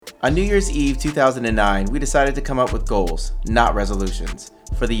On New Year's Eve 2009, we decided to come up with goals, not resolutions,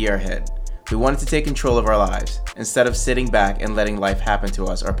 for the year ahead. We wanted to take control of our lives, instead of sitting back and letting life happen to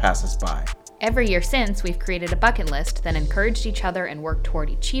us or pass us by. Every year since, we've created a bucket list, then encouraged each other and worked toward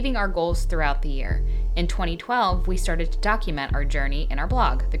achieving our goals throughout the year. In 2012, we started to document our journey in our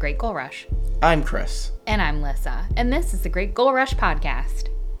blog, The Great Goal Rush. I'm Chris. And I'm Lissa, and this is The Great Goal Rush Podcast.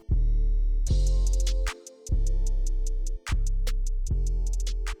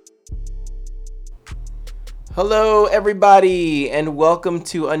 Hello, everybody, and welcome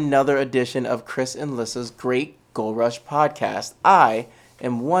to another edition of Chris and Lissa's Great Goal Rush Podcast. I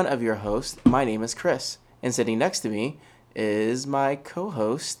am one of your hosts. My name is Chris, and sitting next to me is my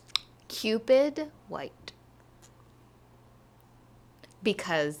co-host, Cupid White.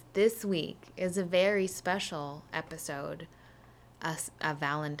 Because this week is a very special episode, a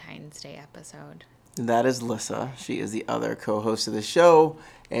Valentine's Day episode. That is Lissa. She is the other co-host of the show,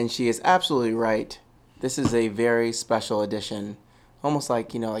 and she is absolutely right. This is a very special edition, almost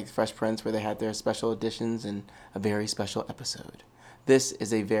like, like Fresh Prince, where they had their special editions and a very special episode. This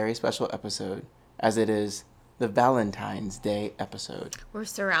is a very special episode, as it is the Valentine's Day episode. We're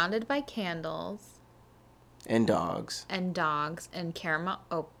surrounded by candles. And dogs. And pecan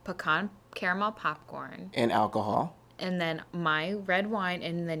caramel popcorn. And alcohol. And then my red wine,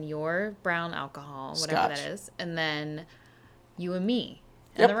 and then your brown alcohol, whatever Scotch. that is. And then you and me,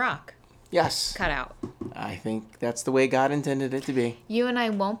 and The Rock. Yes. Cut out. I think that's the way God intended it to be. You and I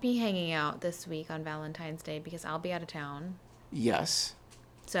won't be hanging out this week on Valentine's Day because I'll be out of town. Yes.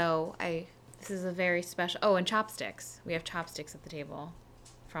 So this is a very special. Oh, and chopsticks. We have chopsticks at the table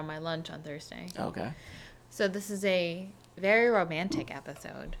from my lunch on Thursday. Okay. So this is a very romantic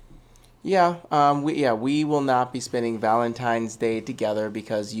episode. Yeah. We will not be spending Valentine's Day together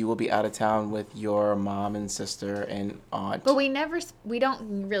because you will be out of town with your mom and sister and aunt. But we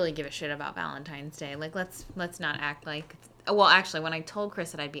don't really give a shit about Valentine's Day. Like, let's not act like. Well, actually, when I told Chris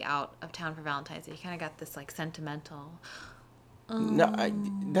that I'd be out of town for Valentine's Day, he kind of got this like sentimental. No,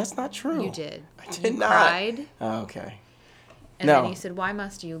 that's not true. You did. I did not. Cried. Oh, okay. And No. then you said, "Why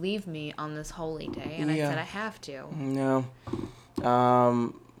must you leave me on this holy day?" And Yeah. I said, "I have to." No.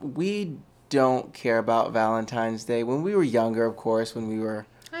 We don't care about Valentine's Day. When we were younger, of course, when we were...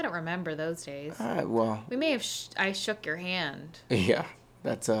 I don't remember those days. well... We may have... I shook your hand. Yeah,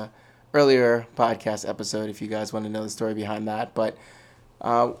 that's a earlier podcast episode if you guys want to know the story behind that. But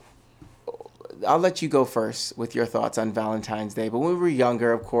I'll let you go first with your thoughts on Valentine's Day. But when we were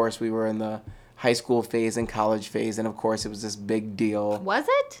younger, of course, we were in the high school phase and college phase. And, of course, it was this big deal. Was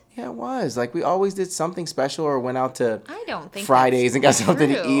it? Yeah, it was. Like, we always did something special or went out to I don't think Fridays and got something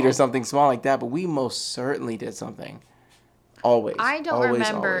to true. eat or something small like that. But we most certainly did something. Always. I don't always,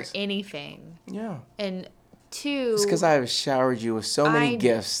 remember always. anything. Yeah. And two... It's because I have showered you with so many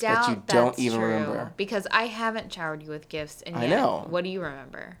gifts that you don't even remember. Because I haven't showered you with gifts. And I yet, know. What do you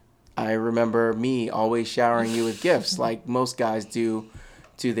remember? I remember me always showering you with gifts like most guys do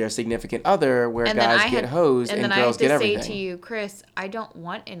to their significant other, where guys get hosed and girls get everything. And then I had to say to you, Chris, I don't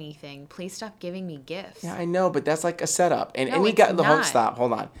want anything. Please stop giving me gifts. Yeah, I know, but that's like a setup. And No, any it's guy, not.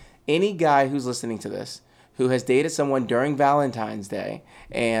 hold on. Any guy who's listening to this who has dated someone during Valentine's Day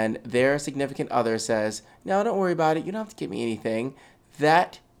and their significant other says, "No, don't worry about it. You don't have to give me anything."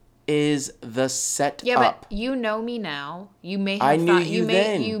 That is the setup. Yeah, but you know me now. You may have I knew you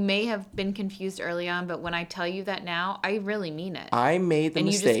then. You may have been confused early on, but when I tell you that now, I really mean it. I made the and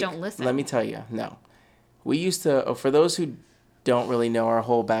mistake. you just don't listen. Let me tell you. No. We used to, for those who don't really know our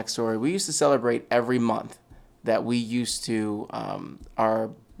whole backstory, we used to celebrate every month that we used to,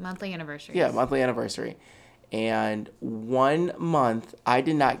 our Monthly anniversaries. Yeah, monthly anniversary. And 1 month,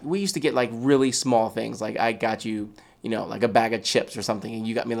 we used to get like really small things. Like I got you, like a bag of chips or something. And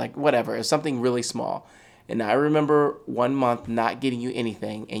you got me like whatever. It was something really small. And I remember 1 month not getting you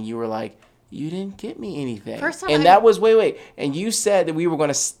anything. And you were like, "You didn't get me anything." That was, wait. And you said that we were going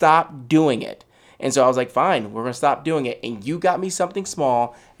to stop doing it. And so I was like, fine, we're going to stop doing it. And you got me something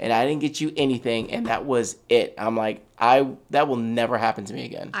small and I didn't get you anything. And that was it. I'm like, that will never happen to me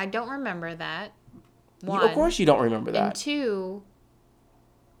again. I don't remember that. One. Of course you don't remember that. And two,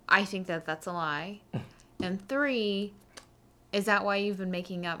 I think that that's a lie. And three, is that why you've been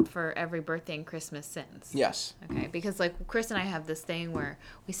making up for every birthday and Christmas since? Yes. Okay, because like Chris and I have this thing where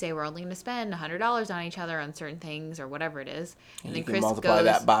we say we're only going to spend $100 on each other on certain things or whatever it is. And then you can Chris multiply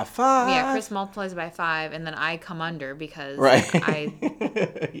that by 5. Yeah, Chris multiplies it by 5, and then I come under because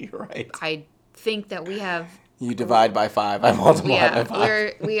You're right. I think that we have... You divide by 5, I multiply by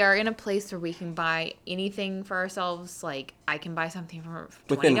 5. we are in a place where we can buy anything for ourselves. Like, I can buy something for $20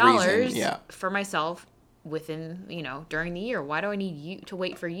 Within reason, yeah. for myself within, during the year. Why do I need you to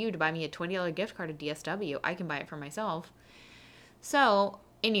wait for you to buy me a $20 gift card at DSW? I can buy it for myself. So,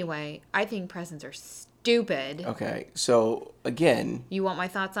 anyway, I think presents are stupid. Okay, so again, You want my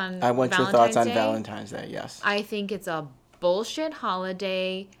thoughts on I want your Valentine's thoughts on Day? Valentine's Day, yes. I think it's a bullshit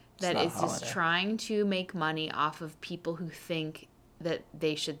holiday that not a is just holiday. trying to make money off of people who think that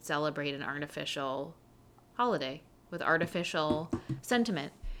they should celebrate an artificial holiday with artificial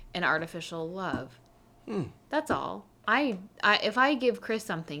sentiment and artificial love. That's all. I if I give Chris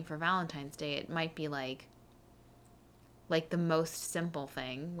something for Valentine's Day, it might be like the most simple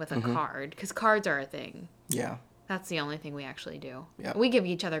thing with a card, because cards are a thing. Yeah. That's the only thing we actually do. Yep. We give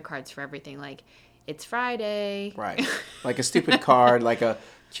each other cards for everything. Like, it's Friday. Right. Like a stupid card, like a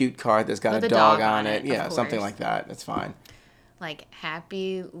cute card that's got With a a dog dog on on it. it, Yeah, of something course. like that. That's fine. Like,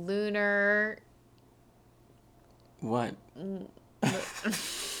 happy lunar What?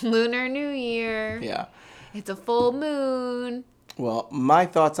 Lunar New Year. Yeah. It's a full moon. Well, my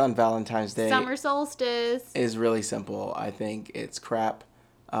thoughts on Valentine's Day Summer solstice. is really simple. I think it's crap.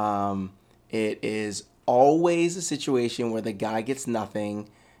 It is always a situation where the guy gets nothing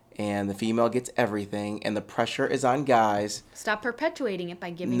and the female gets everything, and the pressure is on guys. Stop perpetuating it by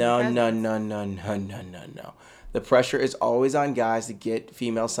giving No. the presents. No. The pressure is always on guys to get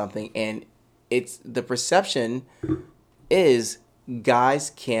female something, and it's the perception is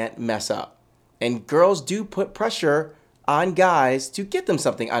guys can't mess up. And girls do put pressure on guys to get them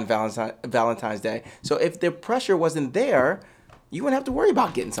something on Valentine's Day. So if the pressure wasn't there, you wouldn't have to worry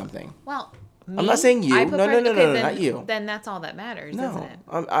about getting something. Well, I'm not saying you. I put No, then, not you. Then that's all that matters, isn't No,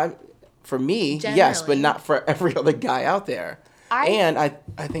 it? I'm for me, yes, but Generally. not for every other guy out there. And I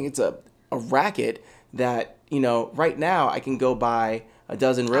think it's a racket that, right now I can go buy a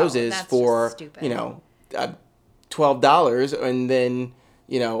dozen roses that's for, just stupid. $12, and then,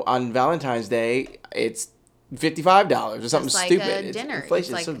 on Valentine's Day it's $55 or something It's like stupid. a dinner.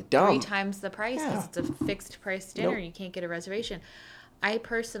 Inflation It's is like so dumb. 3 times the price. Yeah. It's a fixed price dinner. Nope. You can't get a reservation. I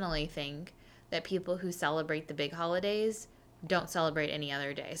personally think that people who celebrate the big holidays don't celebrate any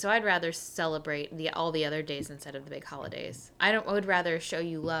other day. So I'd rather celebrate all the other days instead of the big holidays. I would rather show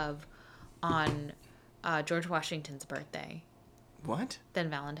you love on George Washington's birthday What? than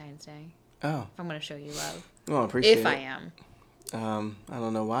Valentine's Day. Oh, If I'm going to show you love. well, I appreciate If it. I am. I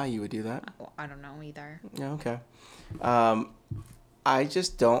don't know why you would do that. Well, I don't know either. Yeah, okay. I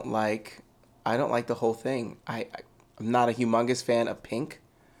just don't like the whole thing. I'm not a humongous fan of pink.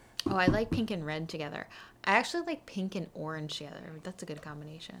 Oh, I like pink and red together. I actually like pink and orange together. That's a good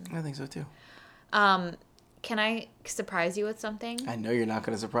combination. I think so too. Can I surprise you with something? I know you're not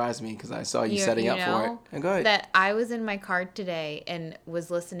going to surprise me because I saw you setting up for it. And go ahead. That I was in my car today and was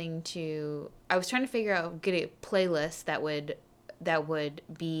listening to. I was trying to figure out get a playlist that would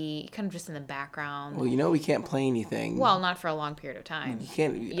be kind of just in the background. Well, we can't play anything. Well, not for a long period of time. You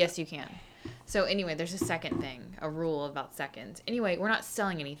can't. Yes, you can. So anyway, there's a second thing, a rule about seconds. Anyway, we're not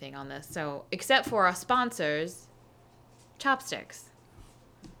selling anything on this, so except for our sponsors, Chopsticks.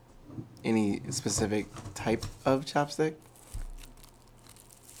 Any specific type of chopstick?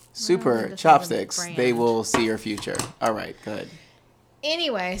 Super this is a chopsticks. brand. They will see your future. All right, good.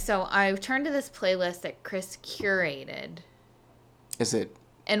 Anyway, so I turned to this playlist that Chris curated. Is it?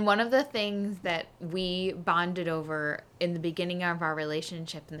 And one of the things that we bonded over in the beginning of our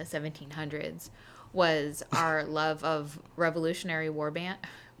relationship in the 1700s was our love of Revolutionary War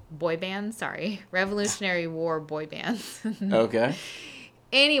boy bands. Okay.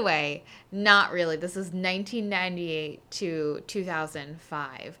 Anyway, not really. This is 1998 to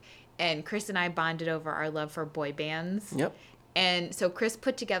 2005. And Chris and I bonded over our love for boy bands. Yep. And so Chris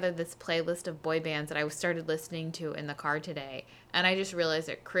put together this playlist of boy bands that I started listening to in the car today. And I just realized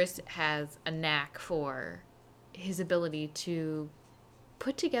that Chris has a knack for his ability to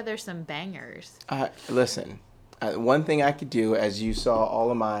put together some bangers. Listen, one thing I could do, as you saw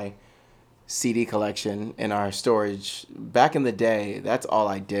all of my CD collection in our storage back in the day, that's all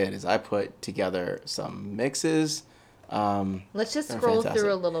I did is I put together some mixes. Let's just They're scroll fantastic.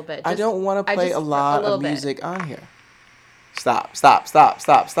 through a little bit. I don't want to play a lot little of bit. music on here. Stop.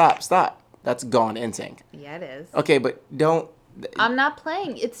 That's gone in sync. Yeah, it is. Okay, but don't. I'm not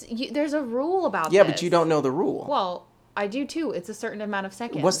playing. There's a rule about Yeah, this. but you don't know the rule. Well, I do too. It's a certain amount of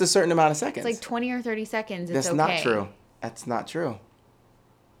seconds. What's the certain amount of seconds? It's like 20 or 30 seconds. It's That's okay. not true. That's not true.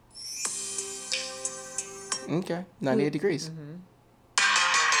 Okay, 98 degrees.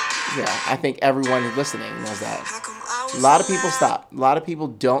 Yeah, I think everyone who's listening knows that. A lot of people stop. A lot of people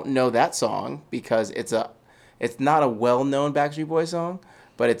don't know that song because it's not a well-known Backstreet Boys song,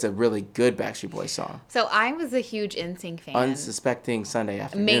 but it's a really good Backstreet Boys song. So I was a huge NSYNC fan. Unsuspecting Sunday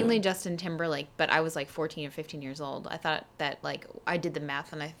Afternoon. Mainly Justin Timberlake, but I was like 14 or 15 years old. I thought that, like, I did the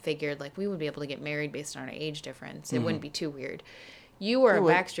math and I figured, like, we would be able to get married based on our age difference. It wouldn't be too weird. You were a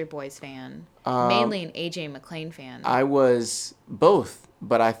Backstreet Boys fan, mainly an AJ McLean fan. I was both,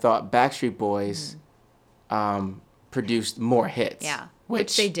 but I thought Backstreet Boys produced more hits. Yeah.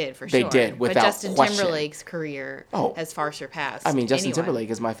 Which they did, for they sure. They did, without But Justin question. Timberlake's career has far surpassed I mean, Justin anyone. Timberlake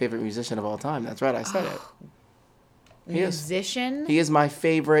is my favorite musician of all time. That's right, I said it. Musician? He is my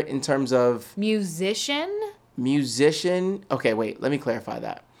favorite in terms of... Musician? Okay, wait, let me clarify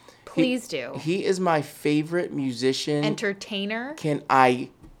that. Please do. He is my favorite musician. Entertainer? Can I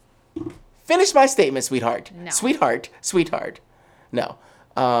finish my statement, sweetheart? No. Sweetheart. No.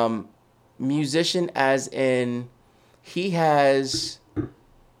 Musician as in he has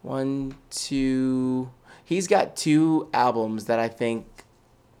he's got 2 albums that I think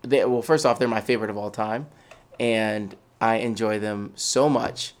first off, they're my favorite of all time, and I enjoy them so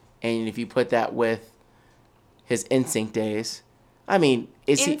much. And if you put that with his NSYNC days, I mean,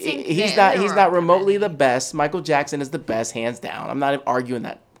 he's not remotely the best. Michael Jackson is the best, hands down. I'm not arguing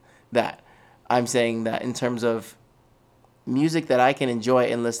that. I'm saying that in terms of music that I can enjoy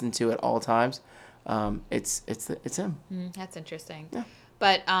and listen to at all times, it's him. That's interesting. Yeah.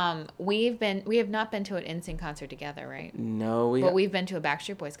 But we have not been to an NSYNC concert together, right? No, But we've been to a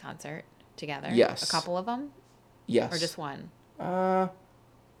Backstreet Boys concert together. Yes. A couple of them? Yes. Or just one? I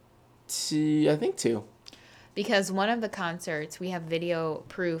think 2. Because one of the concerts, we have video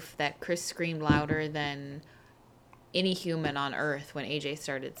proof that Chris screamed louder than any human on earth when AJ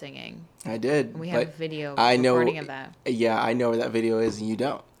started singing. I did. And we have a video recording of that. Yeah, I know where that video is, and you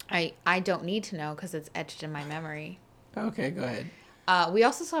don't. I don't need to know because it's etched in my memory. Okay, go ahead. We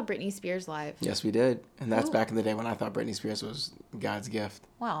also saw Britney Spears live. Yes, we did. And that's back in the day when I thought Britney Spears was God's gift.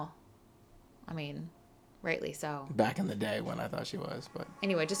 Well, I mean, rightly so. Back in the day when I thought she was, but...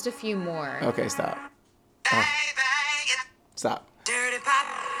 Anyway, just a few more. Okay, stop. Oh. Stop.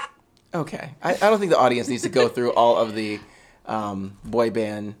 Okay. I don't think the audience needs to go through all of the boy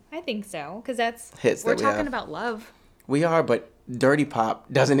band I think so, because that's... hits we're that we talking have. about love. We are, but dirty pop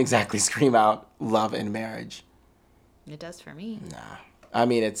doesn't exactly scream out love and marriage. It does for me. Nah. I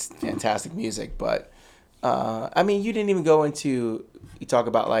mean, it's fantastic music, but... I mean, you didn't even go into... You talk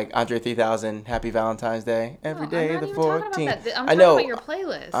about, like, Andre 3000, Happy Valentine's Day, every day the 14th. I'm I talking know. about your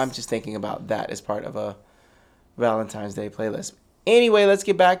playlist. I'm just thinking about that as part of a Valentine's Day playlist. Anyway, let's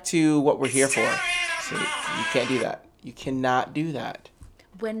get back to what we're here for. So you can't do that. You cannot do that.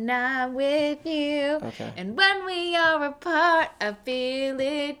 When I'm with you, Okay. and when we are apart, I feel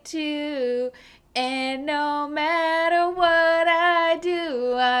it too. And no matter what I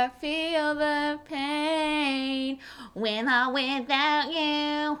do, I feel the pain when I'm without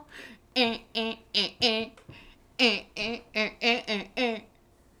you.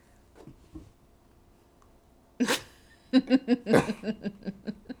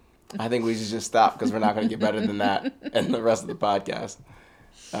 I think we should just stop because we're not going to get better than that in the rest of the podcast.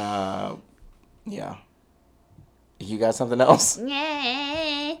 Yeah. You got something else?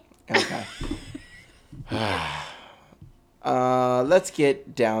 Yeah. Okay. Let's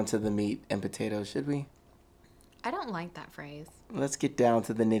get down to the meat and potatoes, should we? I don't like that phrase. Let's get down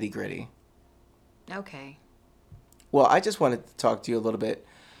to the nitty gritty. Okay. Well, I just wanted to talk to you a little bit.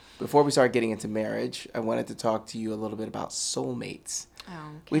 Before we start getting into marriage, I wanted to talk to you a little bit about soulmates. Oh,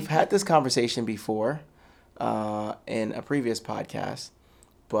 okay. We've had this conversation before in a previous podcast,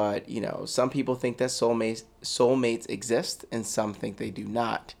 but, you know, some people think that soulmates exist and some think they do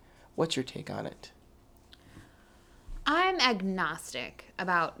not. What's your take on it? I'm agnostic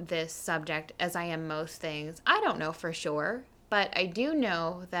about this subject, as I am most things. I don't know for sure, but I do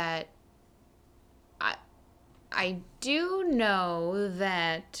know that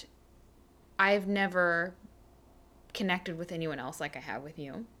I've never connected with anyone else like I have with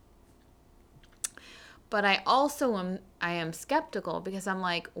you. But I also am skeptical because I'm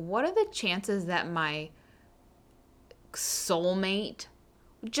like, what are the chances that my soulmate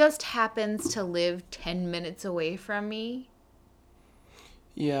just happens to live 10 minutes away from me?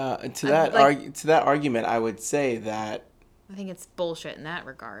 Yeah, to that argument, I would say that... I think it's bullshit in that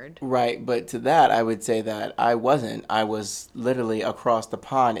regard. Right, but to that, I would say that I wasn't. I was literally across the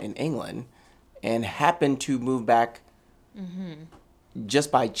pond in England and happened to move back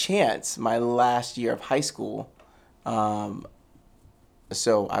just by chance my last year of high school.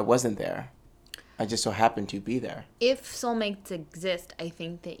 So I wasn't there. I just so happened to be there. If soulmates exist, I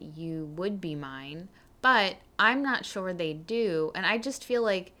think that you would be mine, but I'm not sure they do. And I just feel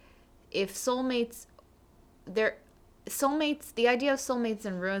like if soulmates, soulmates, the idea of soulmates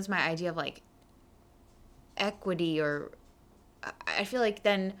and ruins my idea of like equity, or I feel like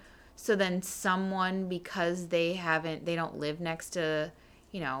then someone, because they don't live next to,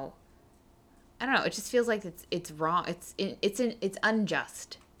 I don't know, it just feels like it's wrong. It's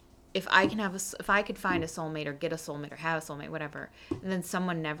unjust. If I could find a soulmate or get a soulmate or have a soulmate, whatever, and then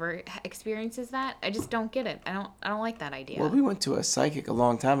someone never experiences that, I just don't get it. I don't like that idea. Well, we went to a psychic a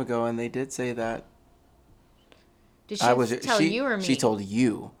long time ago, and they did say that. Did she tell you or me? She told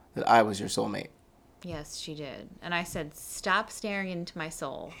you that I was your soulmate. Yes, she did. And I said, "Stop staring into my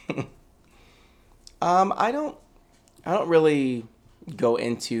soul." I don't really go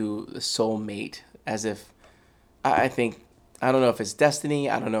into the soulmate as if I think, I don't know if it's destiny,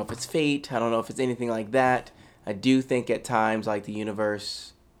 I don't know if it's fate, I don't know if it's anything like that. I do think at times like the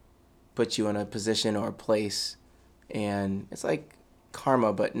universe puts you in a position or a place, and it's like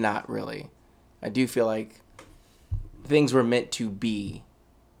karma, but not really. I do feel like things were meant to be,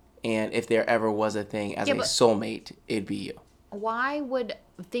 and if there ever was a thing as a soulmate, it'd be you. Why would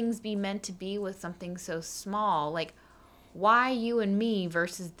things be meant to be with something so small? Like, why you and me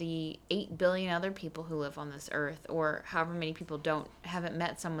versus the 8 billion other people who live on this earth, or however many people haven't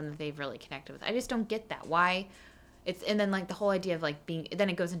met someone that they've really connected with? I just don't get that. Why? And then like the whole idea of like then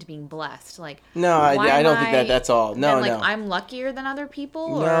it goes into being blessed. Like, no, I don't think that's all. No, then, like, I'm luckier than other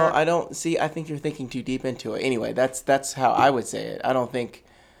people. No, I don't see. I think you're thinking too deep into it. Anyway, that's how I would say it.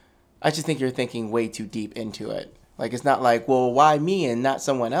 I just think you're thinking way too deep into it. Like, it's not like, well, why me and not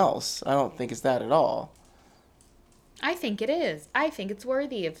someone else? I don't think it's that at all. I think it is. I think it's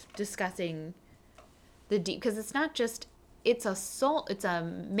worthy of discussing the deep, because it's not just, it's a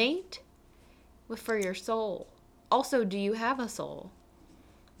mate for your soul. Also, do you have a soul?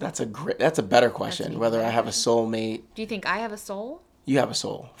 That's a better question. Whether I have a soulmate. Do you think I have a soul? You have a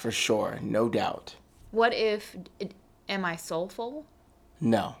soul, for sure, no doubt. What if, am I soulful?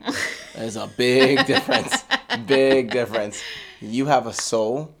 No. There's a big difference. Big difference. You have a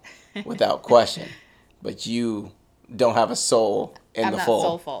soul without question, but you don't have a soul in the full. I'm not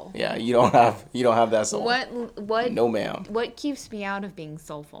soulful. Yeah, you don't have that soul. What? No, ma'am. What keeps me out of being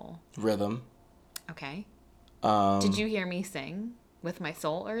soulful? Rhythm. Okay. Did you hear me sing with my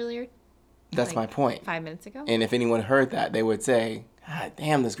soul earlier? That's my point. 5 minutes ago. And if anyone heard that, they would say, "God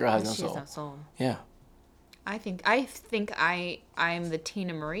damn, this girl has no soul." She has no soul. Yeah. I think I'm the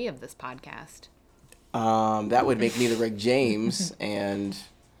Tina Marie of this podcast. That would make me the Rick James, and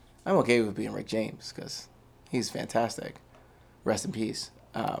I'm okay with being Rick James because he's fantastic. Rest in peace.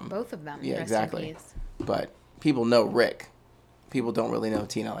 Both of them. Yeah, rest exactly. in peace. But people know Rick. People don't really know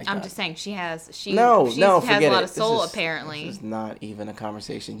Tina like that. I'm just saying she has forget a lot of soul apparently. This is not even a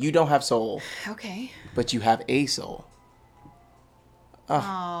conversation. You don't have soul. Okay. But you have a soul.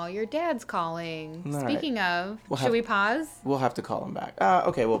 Oh, your dad's calling. All Speaking right. of, should we pause? We'll have to call him back.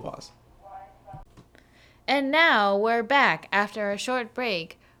 Okay, we'll pause. And now we're back after a short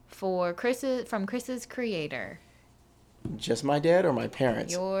break from Chris's creator. Just my dad or my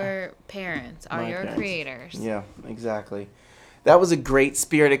parents? Your parents are your parents. creators. Yeah, exactly. That was a great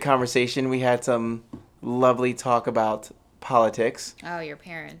spirited conversation. We had some lovely talk about politics. Oh, your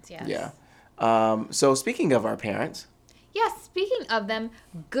parents, yes. Yeah. So speaking of our parents. Yes, speaking of them,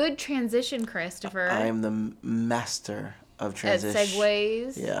 good transition, Christopher. I am the master of transition. At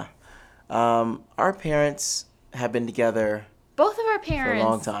segues. Yeah. Our parents have been together. Both of our parents for a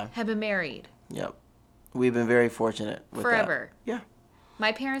long time. Have been married. Yep. We've been very fortunate with forever. That. Yeah.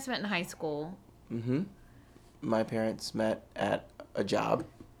 My parents met in high school. Mm-hmm. My parents met at a job.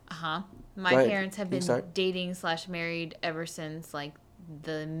 Uh-huh. My parents have been dating / married ever since like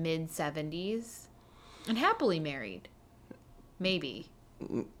the mid 70s. And happily married. Maybe.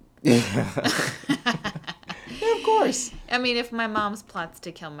 Yeah, of course. I mean, if my mom's plots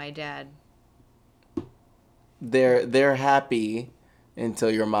to kill my dad. They're happy until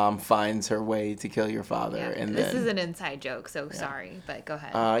your mom finds her way to kill your father. Yeah, and this is an inside joke, so sorry, but go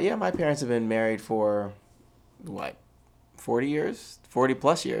ahead. Yeah, my parents have been married for, 40 years? 40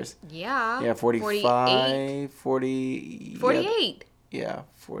 plus years. Yeah. Yeah, 45, 48. 48. Yeah,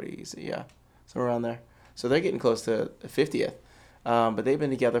 40, yeah, somewhere around there. So they're getting close to the 50th. But they've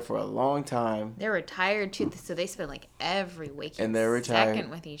been together for a long time. They're retired too, so they spend like every waking second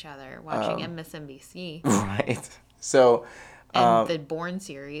with each other watching MSNBC. Right. So. And the Bourne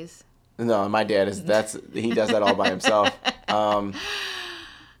series. No, my dad he does that all by himself.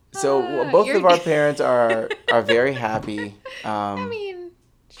 So both of our parents are very happy. I mean,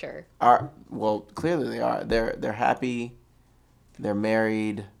 sure. Well, clearly they are. They're happy. They're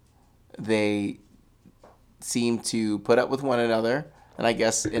married. They seem to put up with one another. And I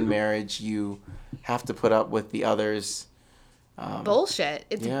guess in marriage, you have to put up with the others. Bullshit.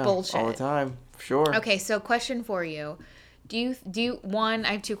 It's bullshit. All the time. Sure. Okay, so question for you. One,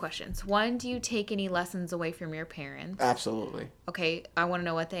 I have two questions. One, do you take any lessons away from your parents? Absolutely. Okay, I want to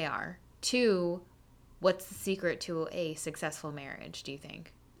know what they are. Two, what's the secret to a successful marriage, do you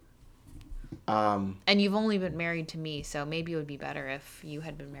think? And you've only been married to me, so maybe it would be better if you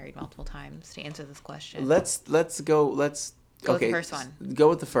had been married multiple times to answer this question. Let's go with the first one. Go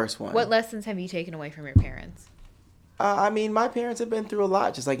with the first one. What lessons have you taken away from your parents? I mean, my parents have been through a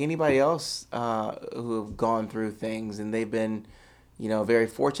lot, just like anybody else who have gone through things, and they've been, very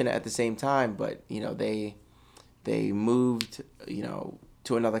fortunate at the same time. But they moved,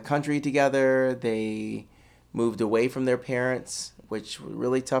 to another country together. They moved away from their parents, which was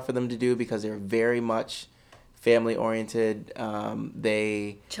really tough for them to do because they're very much family oriented.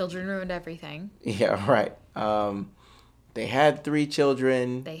 Children ruined everything. Yeah, right. They had 3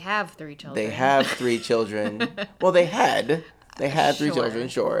 children. They have 3 children. They have 3 children. Well, they had 3 children.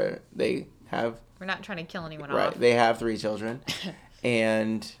 Sure, they have. We're not trying to kill anyone right. off. They have 3 children,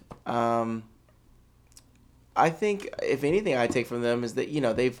 and I think if anything I take from them is that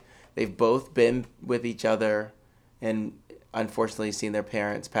they've both been with each other, and unfortunately seen their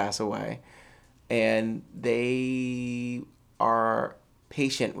parents pass away, and they are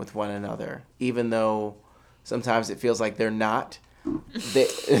patient with one another, even though sometimes it feels like they're not.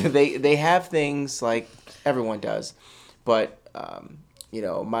 They have things like everyone does, but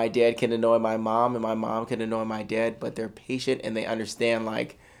my dad can annoy my mom, and my mom can annoy my dad, but they're patient and they understand,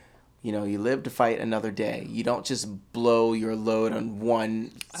 like, you live to fight another day. You don't just blow your load on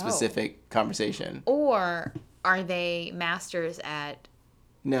one specific conversation. Or are they masters at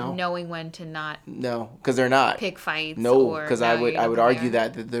knowing when to not? No, because they're not. Pick fights. No, because I would argue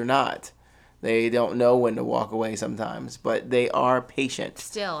that they're not. They don't know when to walk away sometimes, but they are patient.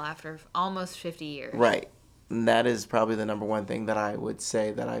 Still, after almost 50 years. Right. And that is probably the number one thing that I would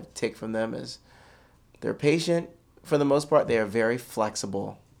say that I take from them is they're patient. For the most part, they are very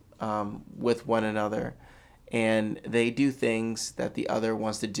flexible with one another. And they do things that the other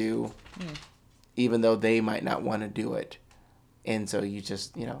wants to do, even though they might not want to do it. And so you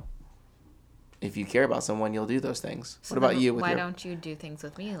just, if you care about someone, you'll do those things. So what about you? Why don't you do things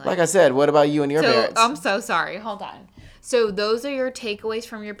with me? Like I said, what about you and your parents? I'm so sorry. Hold on. So those are your takeaways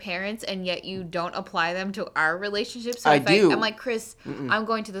from your parents, and yet you don't apply them to our relationship? So I'm like, Chris, I'm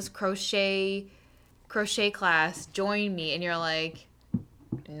going to this crochet class. Join me. And you're like,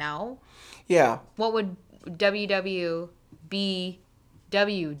 no. Yeah. What would WWBWD?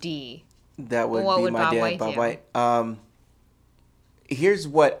 That would be my dad, Bob White. Here's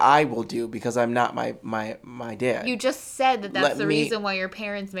what I will do because I'm not my dad. You just said that's the reason why your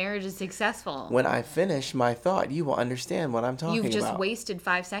parents' marriage is successful. When I finish my thought, you will understand what I'm talking about. You've just wasted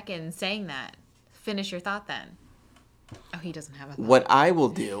 5 seconds saying that. Finish your thought then. Oh, he doesn't have a thought. What I will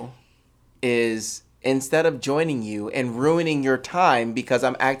do is, instead of joining you and ruining your time because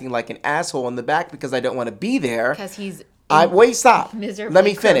I'm acting like an asshole in the back because I don't want to be there. Because he's... Wait, stop. Let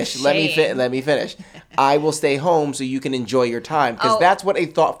me finish. Crocheting. Let me finish. I will stay home so you can enjoy your time because that's what a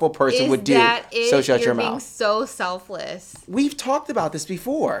thoughtful person would do. So shut your mouth. You're being so selfless. We've talked about this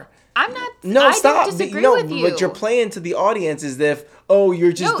before. I'm not. No, I stop. Don't disagree with you. But you're playing to the audience as if,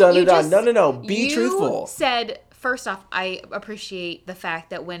 you're just done it on. No. Be truthful. You said, first off, I appreciate the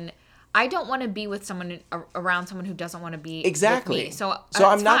fact that when I don't want to be with someone around someone who doesn't want to be with me. So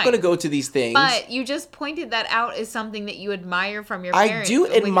I'm not going to go to these things. But you just pointed that out as something that you admire from your parents.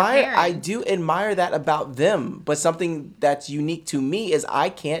 I do admire that about them. But something that's unique to me is I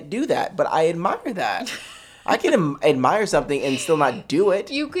can't do that. But I admire that. I can admire something and still not do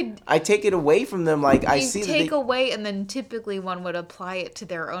it. You could. I take it away from them. Like I see. Take away, and then typically one would apply it to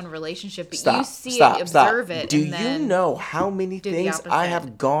their own relationship. But you see it, observe it. Do you know how many things I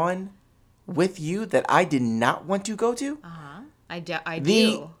have gone with you that I did not want to go to? I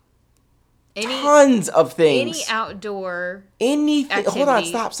do. Tons of things. Any outdoor anything. Activity, hold on,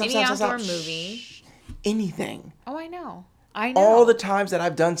 stop. Any outdoor movie. Anything. Oh, I know. I know. All the times that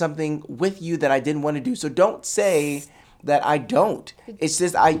I've done something with you that I didn't want to do. So don't say that I don't. It's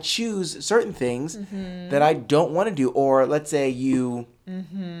just I choose certain things that I don't want to do. Or let's say you,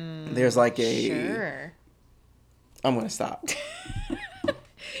 there's like a... Sure. I'm going to stop.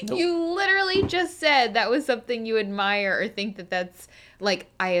 Nope. You literally just said that was something you admire or think that's like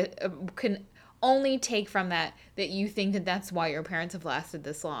I can only take from that you think that's why your parents have lasted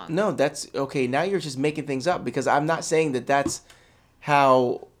this long. No, that's okay. Now you're just making things up because I'm not saying that's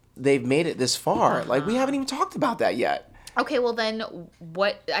how they've made it this far. Like we haven't even talked about that yet. Okay, well then,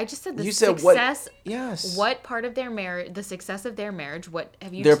 what I just said the You said success. what? Yes. What part of their marriage, the success of their marriage? What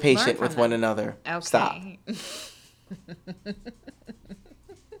have you They're learned patient from with one them? another. Stop. Okay.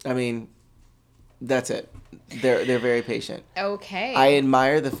 I mean, that's it. They're very patient. Okay. I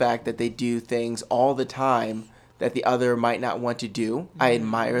admire the fact that they do things all the time that the other might not want to do. I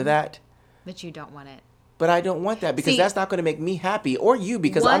admire that. But you don't want it. But I don't want that because See, that's not going to make me happy or you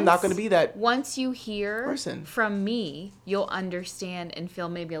because I'm not going to be that. Once you hear person. from me, you'll understand and feel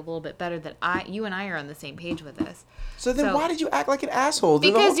maybe a little bit better that you and I are on the same page with this. So then why did you act like an asshole?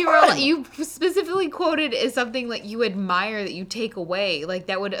 Because you specifically quoted as something like you admire that you take away. Like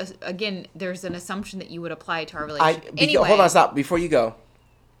that would, again, there's an assumption that you would apply to our relationship. Anyway. Hold on, stop. Before you go.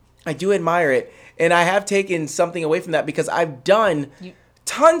 I do admire it. And I have taken something away from that because I've done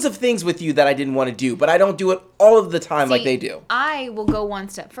tons of things with you that I didn't want to do, but I don't do it all of the time like they do. I will go one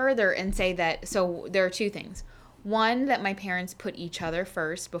step further and say that, so there are two things. One, that my parents put each other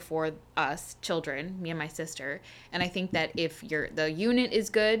first before us children, me and my sister. And I think that if the unit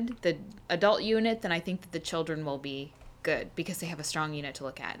is good, the adult unit, then I think that the children will be good because they have a strong unit to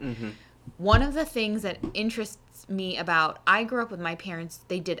look at. Mm-hmm. One of the things that interests me about, I grew up with my parents,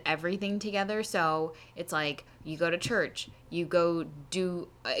 they did everything together. So it's like you go to church, you go to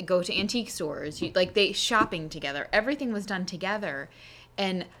antique stores, they shopping together. Everything was done together.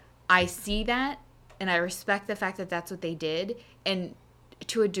 And I see that and I respect the fact that that's what they did. And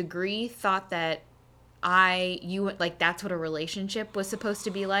to a degree thought that that's what a relationship was supposed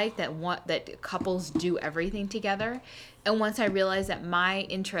to be like, that couples do everything together. And once I realized that my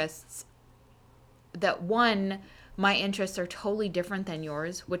interests are totally different than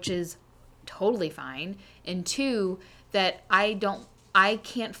yours, which is totally fine. And two, that I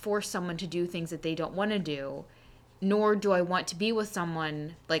can't force someone to do things that they don't want to do, nor do I want to be with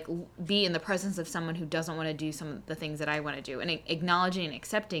someone, be in the presence of someone who doesn't want to do some of the things that I want to do, and acknowledging and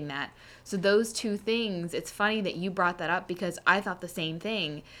accepting that. So those two things, it's funny that you brought that up because I thought the same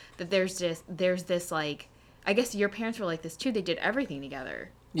thing, that there's this I guess your parents were like this too. They did everything together.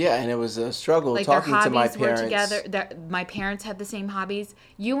 Yeah, and it was a struggle talking to my parents. Their hobbies were together. My parents had the same hobbies.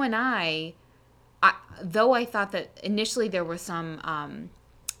 You and I, though I thought that initially there was some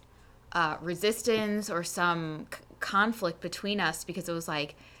resistance or some conflict between us because it was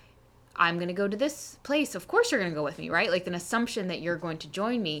like, I'm going to go to this place. Of course you're going to go with me, right? Like an assumption that you're going to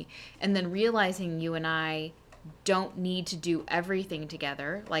join me. And then realizing you and I don't need to do everything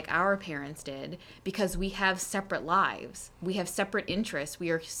together like our parents did because we have separate lives. We have separate interests. We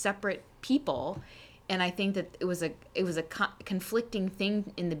are separate people. And I think that it was a conflicting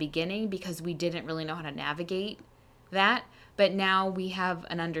thing in the beginning because we didn't really know how to navigate that. But now we have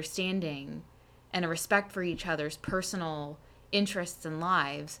an understanding and a respect for each other's personal interests and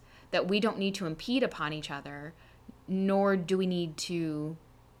lives that we don't need to impede upon each other, nor do we need to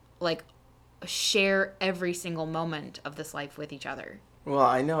share every single moment of this life with each other. Well,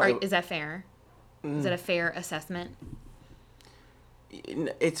 I know. Is that fair? Is that a fair assessment?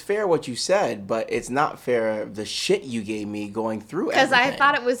 It's fair what you said, but it's not fair the shit you gave me going through everything. Because I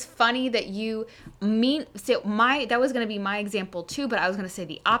thought it was funny that that was going to be my example too, but I was going to say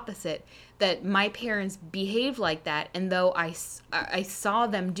the opposite, that my parents behaved like that, and though I saw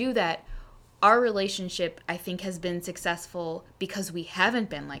them do that, our relationship, I think, has been successful because we haven't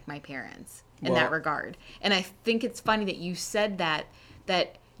been like my parents in that regard. And I think it's funny that you said that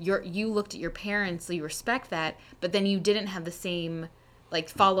you looked at your parents, so you respect that, but then you didn't have the same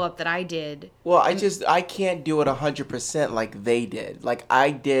follow-up that I did. Well, I can't do it 100% like they did. Like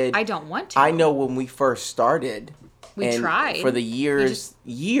I did. I don't want to. I know when we first started. We tried. For the years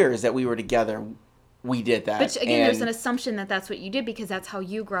that we were together, we did that. But again, there's an assumption that that's what you did because that's how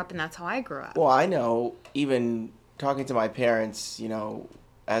you grew up and that's how I grew up. Well, I know, even talking to my parents,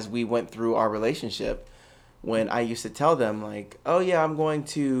 as we went through our relationship, when I used to tell them oh yeah, I'm going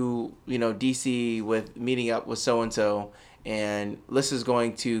to, DC with meeting up with so-and-so, and Lissa's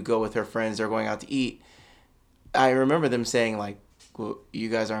going to go with her friends, they're going out to eat. I remember them saying well, you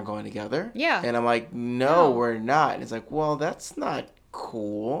guys aren't going together? Yeah. And I'm like, no, we're not. And it's like, well, that's not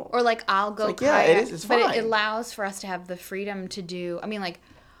cool. Or I'll go kayak. Yeah, it is. It's fine. But it allows for us to have the freedom to do,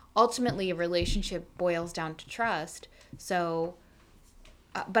 ultimately a relationship boils down to trust. So,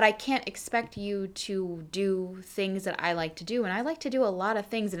 but I can't expect you to do things that I like to do. And I like to do a lot of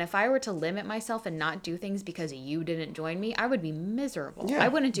things. And if I were to limit myself and not do things because you didn't join me, I would be miserable. Yeah. I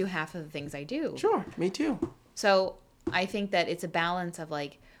wouldn't do half of the things I do. Sure, me too. So I think that it's a balance of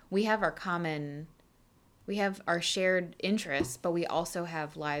we have our shared interests, but we also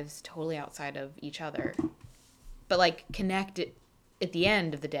have lives totally outside of each other. But connect it at the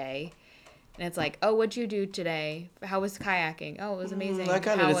end of the day. And it's like, oh, what'd you do today? How was kayaking? Oh, it was amazing. I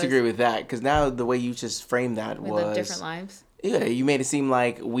kind of How disagree was with that because now the way you just framed that we was live different lives? yeah, you made it seem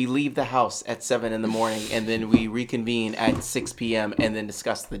like we leave the house at 7 in the morning and then we reconvene at 6 p.m. and then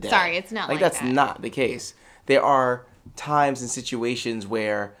discuss the day. Sorry, it's not like that's that. not the case. There are times and situations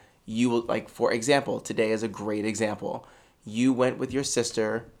where you will, like, for example, today is a great example. You went with your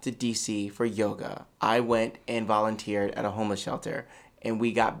sister to DC for yoga. I went and volunteered at a homeless shelter. And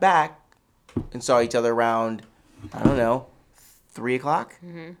we got back and saw each other around, I don't know, 3 o'clock.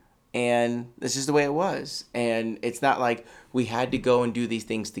 Mm-hmm. And that's just the way it was. And it's not like we had to go and do these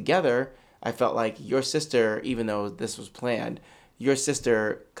things together. I felt like your sister, even though this was planned, your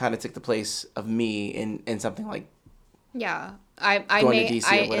sister kind of took the place of me in something like Yeah. going to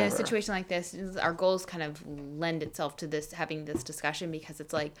DC or in whatever. a situation like this, our goals kind of lend itself to this, having this discussion, because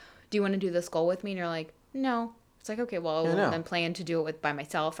it's like, do you want to do this goal with me? And you're like, no. It's like, okay, well, Yeah, no. then plan to do it by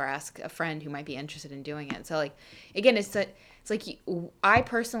myself or ask a friend who might be interested in doing it. So, like, again, it's like I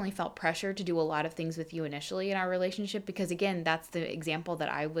personally felt pressure to do a lot of things with you initially in our relationship because, again, that's the example that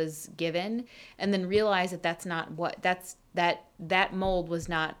I was given, and then realize that that's not what that mold was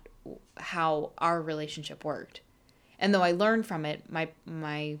not how our relationship worked. And though I learned from it,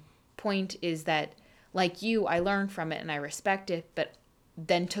 my point is that, like you, I learned from it and I respect it, but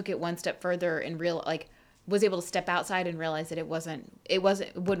then took it one step further and was able to step outside and realize that it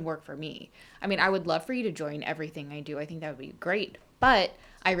wouldn't work for me. I mean, I would love for you to join everything I do. I think that would be great. But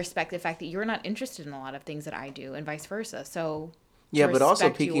I respect the fact that you're not interested in a lot of things that I do and vice versa. So yeah, but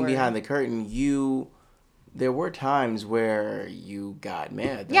also peeking behind the curtain, there were times where you got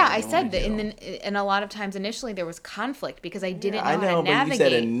mad. Yeah, I said that, and a lot of times initially there was conflict because I didn't know how to navigate.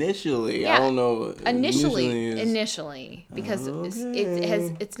 But you said initially. Yeah. I don't know. Initially, because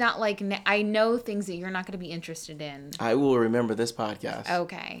it's not like I know things that you're not going to be interested in. I will remember this podcast.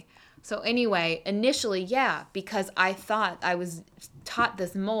 Okay. So anyway, initially, yeah, because I thought I was taught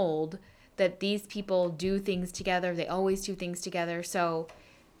this mold that these people do things together. They always do things together. So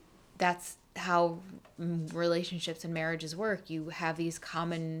that's how relationships and marriages work. You have these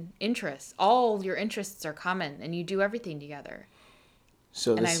common interests. All your interests are common, and you do everything together.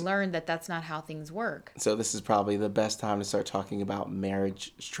 I learned that that's not how things work. So this is probably the best time to start talking about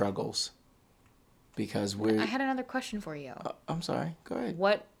marriage struggles, because I had another question for you. I'm sorry. Go ahead.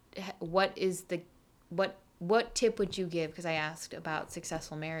 What tip would you give? Because I asked about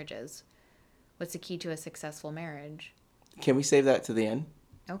successful marriages. What's the key to a successful marriage? Can we save that to the end?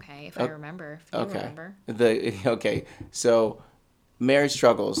 Okay, if I remember. If you remember. Okay. So, marriage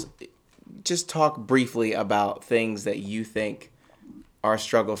struggles. Just talk briefly about things that you think are a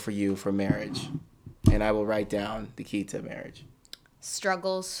struggle for you for marriage. And I will write down the key to marriage.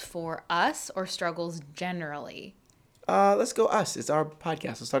 Struggles for us or struggles generally? Let's go us. It's our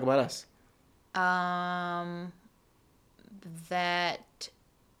podcast. Let's talk about us.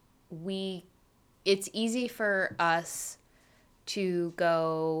 It's easy for us to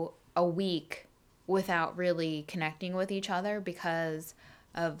go a week without really connecting with each other because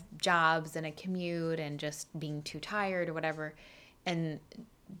of jobs and a commute and just being too tired or whatever. And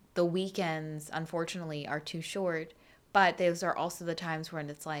the weekends, unfortunately, are too short. But those are also the times when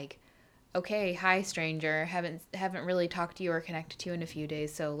it's like, okay, hi stranger, haven't really talked to you or connected to you in a few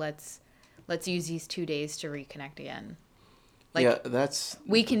days, so let's use these 2 days to reconnect again.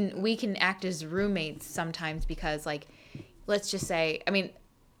 We can act as roommates sometimes because, like, let's just say, I mean,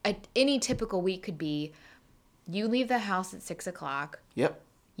 any typical week could be you leave the house at 6 o'clock. Yep.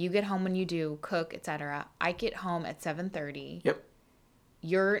 You get home when you do, cook, etc. I get home at 7:30. Yep.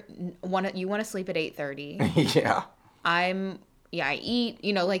 You want to sleep at 8:30. Yeah. I eat,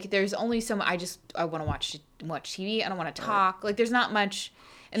 like there's only so much. I want to watch TV. I don't want to talk. Right. Like there's not much.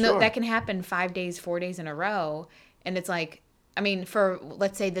 And sure. That can happen 5 days, 4 days in a row. And it's like, I mean, for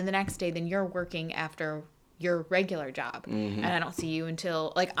let's say then the next day, then you're working after your regular job. Mm-hmm. And I don't see you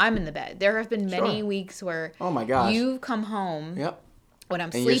until like I'm in the bed. There have been many weeks where oh my gosh, you come home when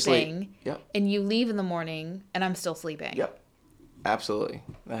I'm and sleeping and you leave in the morning and I'm still sleeping. Yep. Absolutely.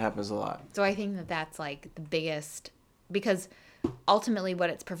 That happens a lot. So I think that's like the biggest, because ultimately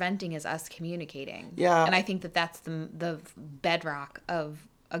what it's preventing is us communicating. Yeah. And I think that's the bedrock of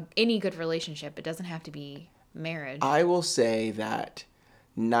any good relationship. It doesn't have to be marriage. I will say that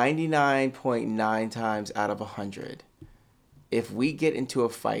 99.9 times out of 100, if we get into a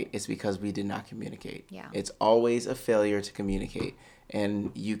fight, it's because we did not communicate. Yeah. It's always a failure to communicate.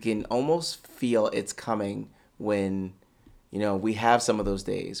 And you can almost feel it's coming when, we have some of those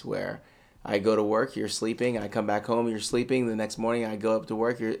days where I go to work, you're sleeping, I come back home, you're sleeping, the next morning I go up to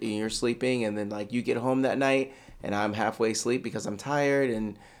work, you're sleeping, and then like you get home that night and I'm halfway asleep because I'm tired,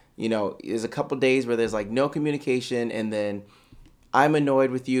 and there's a couple days where there's like no communication, and then I'm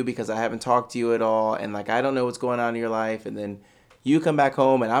annoyed with you because I haven't talked to you at all, and like I don't know what's going on in your life, and then you come back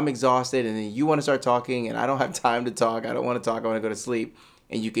home and I'm exhausted, and then you want to start talking and I don't have time to talk. I don't want to talk. I want to go to sleep.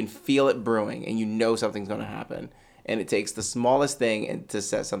 And you can feel it brewing, and something's going to happen. And it takes the smallest thing to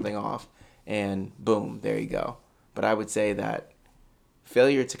set something off, and boom, there you go. But I would say that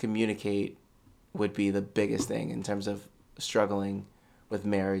failure to communicate would be the biggest thing in terms of struggling with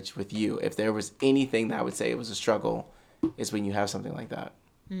marriage with you. If there was anything that I would say it was a struggle, is when you have something like that.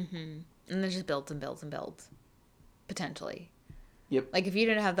 Mm-hmm. And it just builds and builds and builds, potentially. Yep. Like if you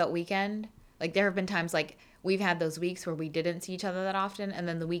didn't have that weekend, like there have been times like we've had those weeks where we didn't see each other that often, and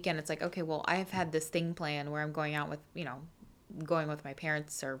then the weekend it's like, okay, well, I've had this thing planned where I'm going out with, going with my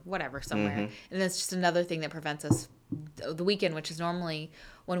parents or whatever somewhere, Mm-hmm. and that's just another thing that prevents us the weekend, which is normally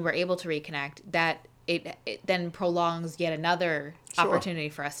when we're able to reconnect, that it then prolongs yet another Sure. opportunity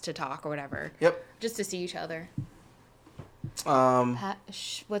for us to talk or whatever. Yep. Just to see each other. Um,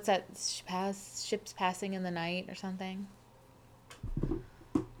 What's that? Ships passing in the night or something?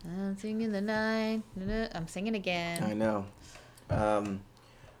 I'm singing in the night. I'm singing again. I know.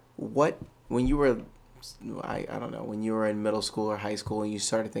 When you were, I don't know, when you were in middle school or high school and you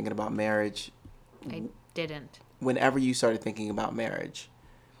started thinking about marriage, I didn't. whenever you started thinking about marriage,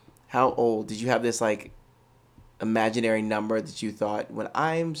 how old did you have this like imaginary number that you thought, when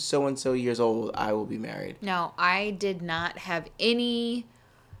I'm so and so years old, I will be married? No, I did not have any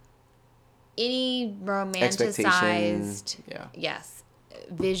romanticized, Yeah. yes,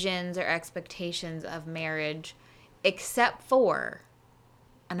 visions or expectations of marriage, except for,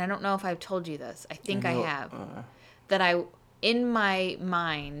 and I don't know if I've told you this, I think I have, that in my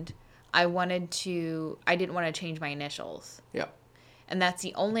mind, I didn't want to change my initials. Yeah. And that's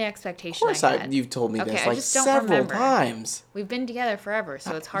the only expectation Of course, I had. you've told me Okay, this I like just don't several remember. times. We've been together forever,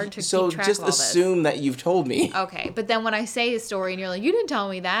 so it's hard to So keep track just of all this. assume that you've told me. Okay, but then when I say a story and you're like, you didn't tell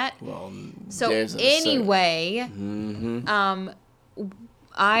me that. Well, So there's a anyway, Mm-hmm.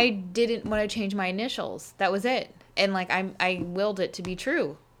 I didn't want to change my initials. That was it. And like I willed it to be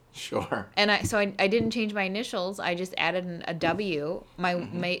true. Sure. And I didn't change my initials. I just added a W.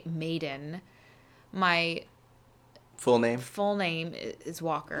 My maiden. My Full name? full name is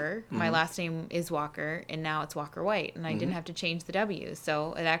Walker. My last name is Walker, and now it's Walker White, and I didn't have to change the W.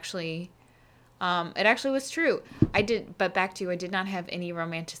 So it actually was true. But back to you, I did not have any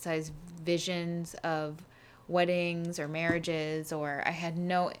romanticized visions of weddings or marriages, or I had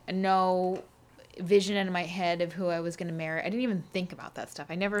no vision in my head of who I was going to marry. I didn't even think about that stuff.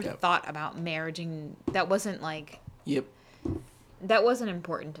 I never thought about marriage, and that wasn't like Yep. that wasn't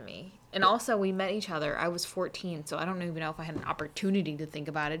important to me. And also, we met each other. I was 14, so I don't even know if I had an opportunity to think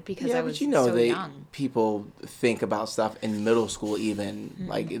about it because I was so young. People think about stuff in middle school even,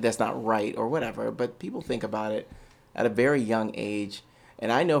 like that's not right or whatever, but people think about it at a very young age.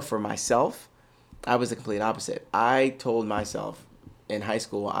 And I know for myself, I was the complete opposite. I told myself in high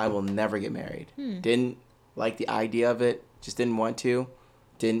school, I will never get married. Didn't like the idea of it, just didn't want to.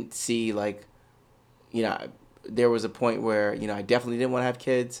 Didn't see there was a point where, I definitely didn't want to have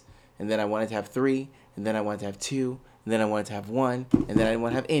kids. And then I wanted to have 3, and then I wanted to have 2, and then I wanted to have 1, and then I didn't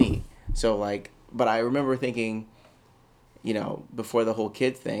want to have any. So but I remember thinking, before the whole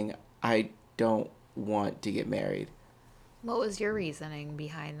kid thing, I don't want to get married. What was your reasoning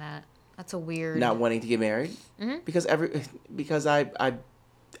behind that? That's a weird. Not wanting to get married? Mm-hmm. Because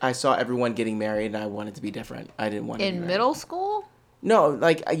I saw everyone getting married, and I wanted to be different. I didn't want to be married. In middle school? No,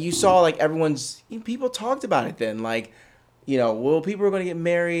 you saw everyone's, people talked about it then, well, people are going to get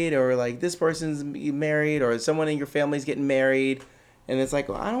married, or this person's married, or someone in your family's getting married. And it's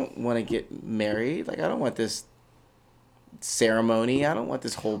well, I don't want to get married. I don't want this ceremony. I don't want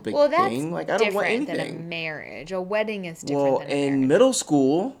this whole big thing. I don't want anything. Than a marriage. A wedding is different well, than a in marriage. middle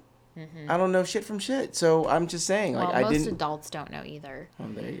school, I don't know shit from shit. So I'm just saying, Well, I most didn't. adults don't know either. Oh,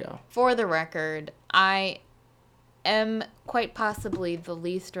 there you go. For the record, I am quite possibly the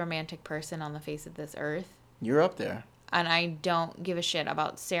least romantic person on the face of this earth. You're up there. And I don't give a shit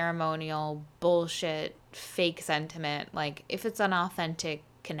about ceremonial bullshit, fake sentiment. If it's an authentic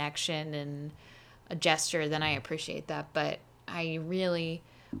connection and a gesture, then I appreciate that. But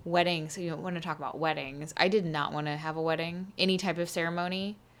weddings, so you want to talk about weddings. I did not want to have a wedding, any type of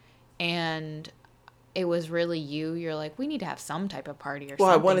ceremony. And it was really you're like, we need to have some type of party or something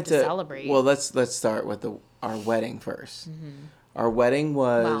I wanted to celebrate. Well, let's start with our wedding first. Our wedding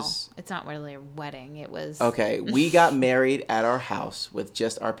was... Well, it's not really a wedding. It was... Okay, we got married at our house with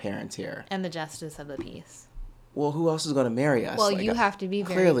just our parents here. And the justice of the peace. well, who else is going to marry us? Well, Like, you have to be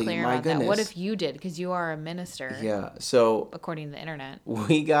very clearly, clear my about that. What goodness. if you did? Because you are a minister, Yeah. So according to the internet.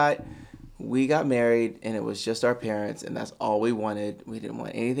 we got married, and it was just our parents, and that's all we wanted. We didn't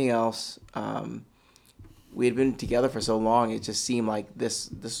want anything else. We had been together for so long, it just seemed like this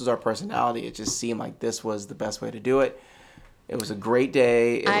was our personality. It just seemed like this was the best way to do it. It was a great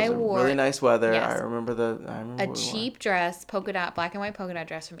day. It was really nice weather. Yes. I remember a cheap dress, black and white polka dot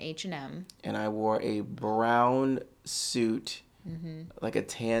dress from H&M. And I wore a brown suit, like a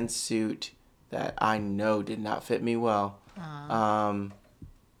tan suit that I know did not fit me well.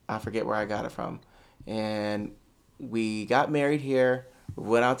 I forget where I got it from. And we got married here. We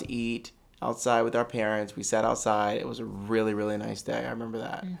went out to eat outside with our parents. We sat outside. It was a really, really nice day. I remember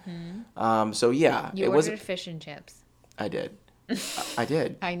that. So yeah, You ordered fish and chips. I did. I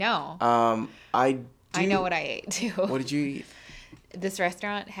did. I know. I know what I ate too. What did you eat? This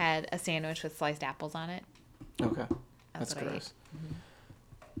restaurant had a sandwich with sliced apples on it. Okay. That's gross.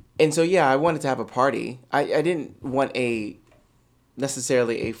 And so yeah, I wanted to have a party. I didn't want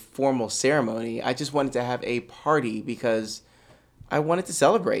necessarily a formal ceremony. I just wanted to have a party because I wanted to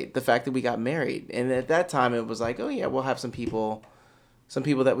celebrate the fact that we got married. And at that time it was like, oh yeah, we'll have some people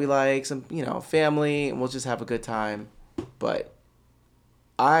that we like, some, family, and we'll just have a good time. But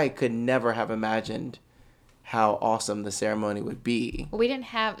I could never have imagined how awesome the ceremony would be.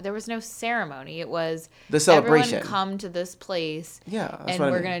 Well, there was no ceremony. It was the celebration. Everyone come to this place. Yeah, that's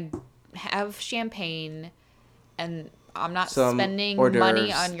and we're going to have champagne, and I'm not spending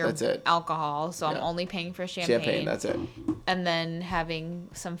money on your alcohol, so I'm only paying for champagne. That's it. And then having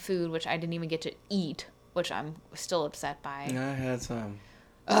some food, which I didn't even get to eat, which I'm still upset by. I had some.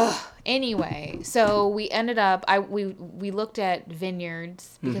 Anyway, so we ended up, we looked at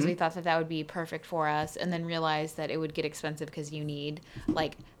vineyards because we thought that would be perfect for us, and then realized that it would get expensive because you need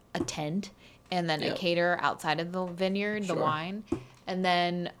like a tent and then a caterer outside of the vineyard, the wine. And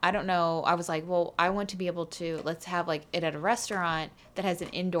then, I don't know, I was like, well, I want to be able to, let's have like it at a restaurant that has an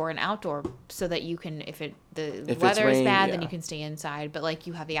indoor and outdoor so that you can, if the weather is bad, then you can stay inside. But like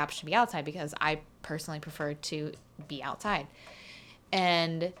you have the option to be outside because I personally prefer to be outside.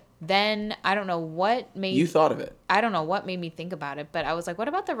 And then I don't know what made... You thought of it. I don't know what made me think about it, but I was like, what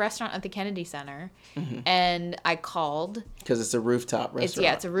about the restaurant at the Kennedy Center? And I called... Because it's a rooftop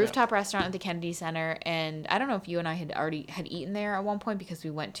restaurant. It's a rooftop restaurant at the Kennedy Center. And I don't know if you and I had already eaten there at one point because we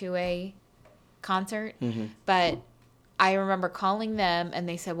went to a concert. But I remember calling them and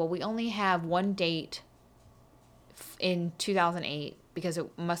they said, well, we only have one date in 2008 because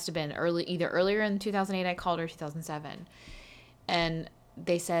it must have been either earlier in 2008 I called or 2007. And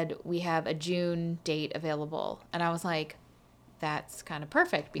they said, we have a June date available. And I was like, that's kind of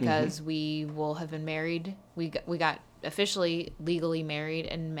perfect because we will have been married. We got officially legally married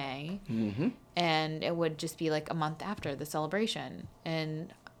in May. And it would just be like a month after the celebration.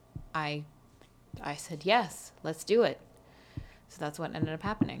 And I said, yes, let's do it. So that's what ended up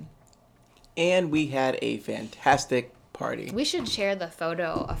happening. And we had a fantastic party. We should share a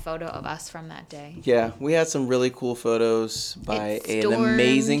photo of us from that day. Yeah, we had some really cool photos by an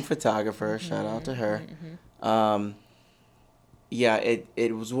amazing photographer. Shout out to her. Yeah,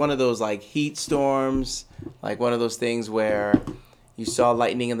 it was one of those like heat storms, like one of those things where you saw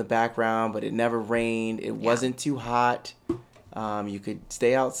lightning in the background, but it never rained. It wasn't too hot. You could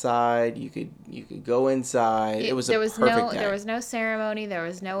stay outside. You could go inside. It was a perfect day. There was no ceremony. There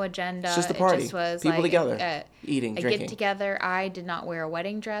was no agenda. It's just a party. It just was people like together, eating, drinking. Get together. I did not wear a white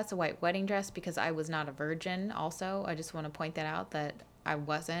wedding dress, because I was not a virgin. Also, I just want to point that out that I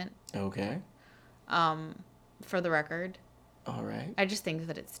wasn't. Okay. For the record. All right. I just think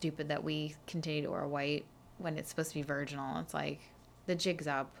that it's stupid that we continue to wear white when it's supposed to be virginal. It's like the jig's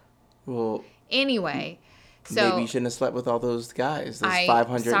up. Well. Anyway. So, maybe you shouldn't have slept with all those guys. Those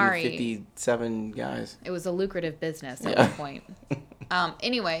 557 guys. It was a lucrative business at one point.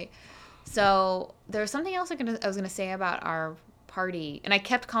 Anyway, so there was something else I was gonna say about our party, and I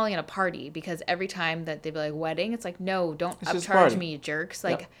kept calling it a party because every time that they'd be like wedding, it's like, no, don't upcharge me, you jerks.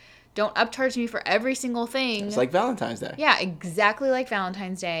 Like, don't upcharge me for every single thing. It's like Valentine's Day. Yeah, exactly like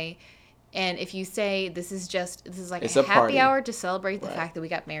Valentine's Day. And if you say this is like a happy party. Hour to celebrate the fact that we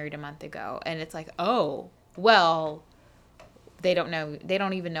got married a month ago, and it's like, oh. Well, they don't know. They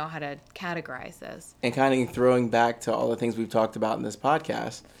don't even know how to categorize this. And kind of throwing back to all the things we've talked about in this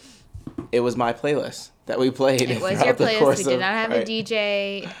podcast, it was my playlist that we played. It was your playlist. We did not have a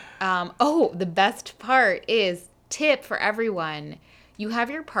DJ. The best part is, tip for everyone. You have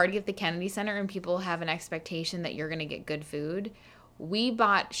your party at the Kennedy Center and people have an expectation that you're going to get good food. We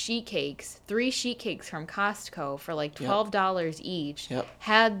bought sheet cakes, 3 sheet cakes from Costco for like $12 each. Yep.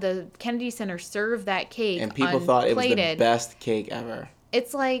 Had the Kennedy Center serve that cake And people thought it was the unplated. best cake ever.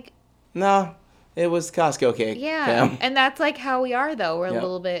 It's like, No, it was Costco cake. yeah, fam. and that's like how we are though. We're Yep.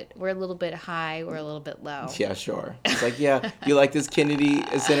 a little bit high, we're a little bit low. Yeah, sure. It's like, yeah, you like this Kennedy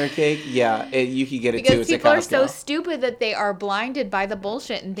Center cake? Yeah, you could get it Because too. It's at people Costco. are so stupid that they are blinded by the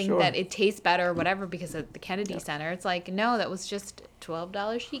bullshit and think Sure. that it tastes better or whatever because of the Kennedy Center. It's like, no, that was just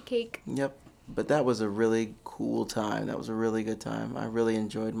 $12 sheet cake. Yep. But that was a really cool time. That was a really good time. I really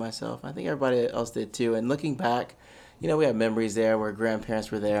enjoyed myself. I think everybody else did too. And looking back, you know, we have memories there where grandparents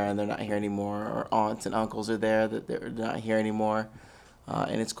were there and they're not here anymore, or aunts and uncles are there that they're not here anymore.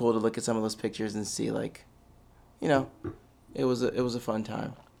 And it's cool to look at some of those pictures and see, like, you know, it was a fun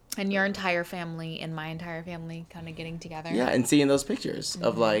time. And your entire family and my entire family kind of getting together. Yeah, and seeing those pictures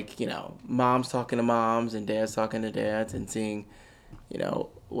of, like, you know, moms talking to moms and dads talking to dads, and seeing, you know,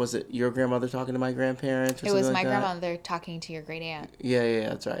 was it your grandmother talking to my grandparents or It something was like my that? grandmother talking to your great aunt. Yeah,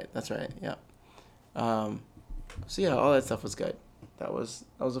 that's right, yeah. So yeah, all that stuff was good. That was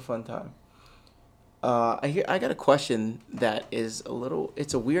a fun time. I got a question that is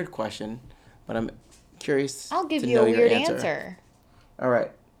it's a weird question, but I'm curious I'll give to you know a your weird answer. answer. All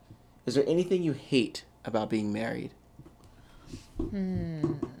right. Is there anything you hate about being married?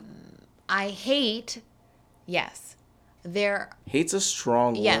 I hate, yes. Hate's a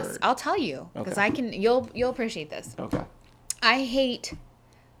strong Yes, word. I'll tell you because Okay. you'll appreciate this. Okay. I hate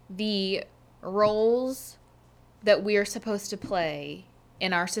the roles that we are supposed to play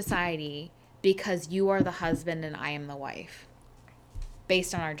in our society because you are the husband and I am the wife,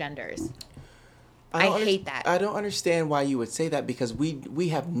 based on our genders. I hate that. I don't understand why you would say that, because we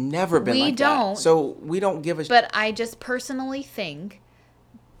have never been We like don't. that. So we don't give a But I just personally think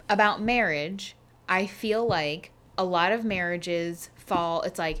about marriage, I feel like a lot of marriages fall,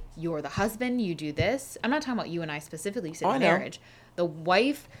 it's like, you're the husband, you do this. I'm not talking about you and I specifically, you said I know. marriage. The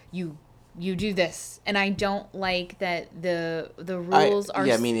wife, you do this. And I don't like that the rules are...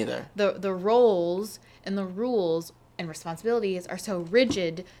 Yeah, me neither. The roles and the rules and responsibilities are so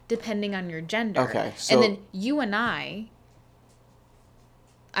rigid depending on your gender. Okay, so... And then you and I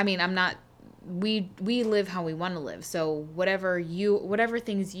mean, I'm not... We live how we want to live. So whatever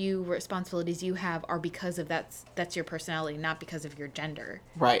responsibilities you have are because of that's your personality, not because of your gender.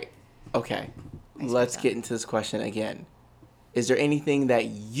 Right. Okay. Let's get into this question again. Is there anything that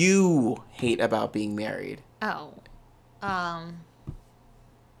you hate about being married? Oh. I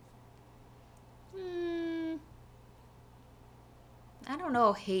don't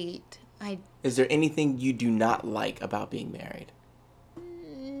know, hate. Is there anything you do not like about being married?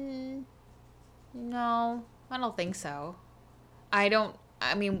 No, I don't think so. I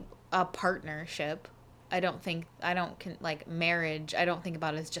mean, a partnership. Like marriage, I don't think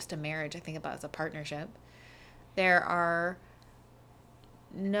about it as just a marriage. I think about it as a partnership. There are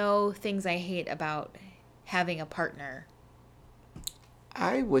no things I hate about having a partner.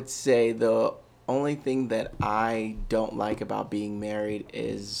 I would say the only thing that I don't like about being married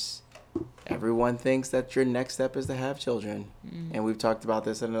is everyone thinks that your next step is to have children. And we've talked about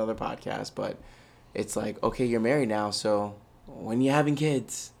this in another podcast, but it's like, okay, you're married now, so when you're having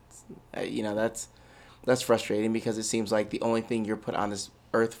kids, you know, that's frustrating, because it seems like the only thing you're put on this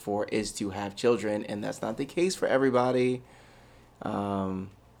earth for is to have children, and that's not the case for everybody. That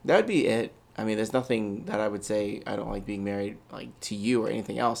would be it. I mean, there's nothing that I would say I don't like being married, like, to you or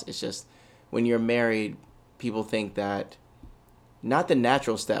anything else. It's just when you're married, people think that not the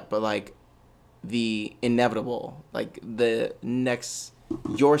natural step, but like the inevitable, like the next,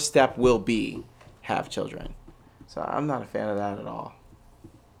 your step will be have children. So I'm not a fan of that at all.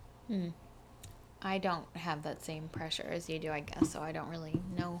 I don't have that same pressure as you do, I guess, so I don't really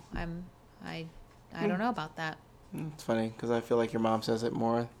know. I don't know about that. It's funny because I feel like your mom says it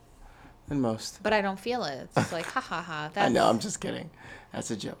more than most. But I don't feel it. It's just like, ha ha ha. I know, I'm just kidding.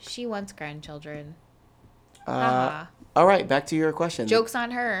 That's a joke. She wants grandchildren. All right, back to your question. Joke's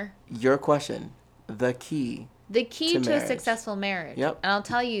on her. Your question. The key. The key to a marriage. successful marriage. Yep. And I'll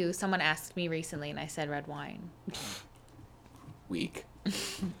tell you, someone asked me recently, and I said red wine. Weak.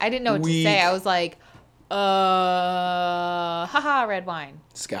 I didn't know what to say. I was like, haha, red wine.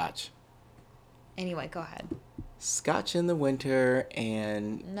 Scotch. Anyway, go ahead. Scotch in the winter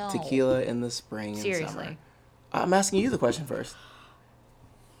and No. tequila in the spring and Seriously. summer. I'm asking you the question first.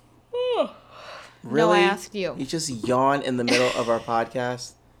 Really? No, I asked you. You just yawn in the middle of our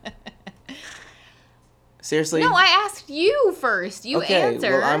podcast? Seriously? No, I asked you first. You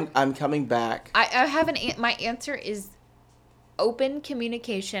answered. Well, I'm coming back. I have my answer is open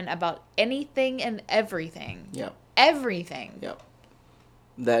communication about anything and everything. Yep. Everything. Yep.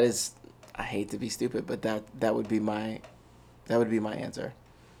 That is, I hate to be stupid, but that would be my answer.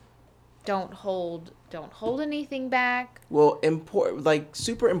 Don't hold anything back. Well,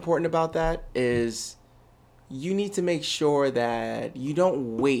 super important about that is you need to make sure that you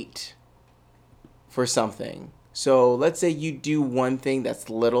don't wait for something. So let's say you do one thing that's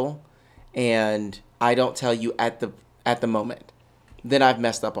little and I don't tell you at the moment. Then I've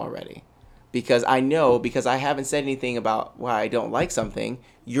messed up already. Because I know, because I haven't said anything about why I don't like something,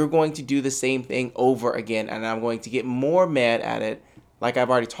 you're going to do the same thing over again and I'm going to get more mad at it, like I've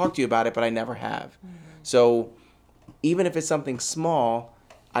already talked to you about it, but I never have. Mm-hmm. So even if it's something small,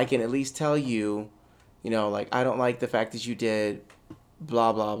 I can at least tell you, like, I don't like the fact that you did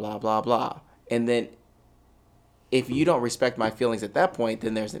blah, blah, blah, blah, blah. And then if you don't respect my feelings at that point,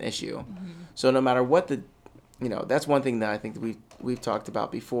 then there's an issue. Mm-hmm. So no matter what that's one thing that I think that we've talked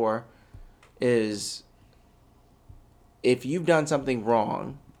about before is if you've done something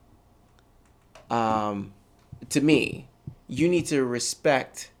wrong, to me, you need to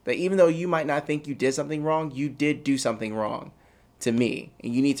respect that even though you might not think you did something wrong, you did do something wrong to me.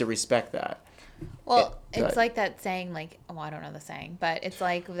 And you need to respect that. Well, it's like that saying, like, I don't know the saying, but it's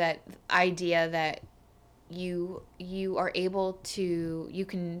like that idea that you are able to, you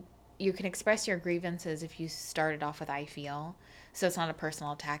can express your grievances if you started off with I feel. So it's not a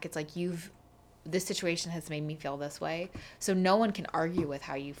personal attack. It's like this situation has made me feel this way. So no one can argue with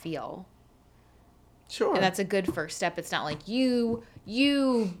how you feel. Sure. And that's a good first step. It's not like you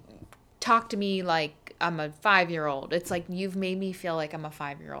talk to me like I'm a 5-year-old. It's like you've made me feel like I'm a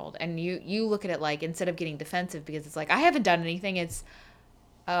 5-year-old. And you look at it like, instead of getting defensive because it's like, I haven't done anything, it's,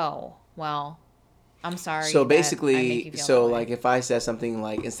 oh, well, I'm sorry. So basically, like if I said something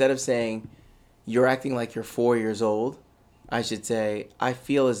like, instead of saying you're acting like you're 4 years old, I should say, I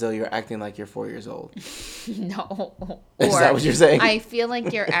feel as though you're acting like you're 4 years old. No. Is that what you're saying? I feel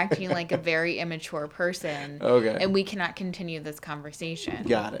like you're acting like a very immature person. Okay. And we cannot continue this conversation.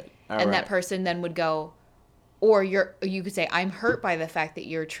 Got it. All and right. that person then would go, or you could say, I'm hurt by the fact that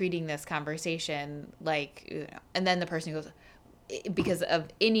you're treating this conversation like, and then the person goes, because of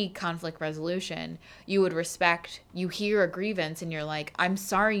any conflict resolution, you would respect, you hear a grievance and you're like, I'm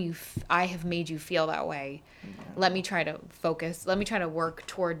sorry I have made you feel that way. Let me try to focus. Let me try to work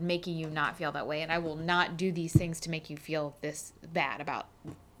toward making you not feel that way. And I will not do these things to make you feel this bad about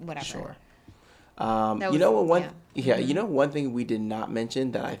whatever. Sure. Mm-hmm. One thing we did not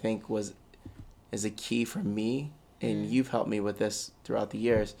mention that I think is a key for me, and you've helped me with this throughout the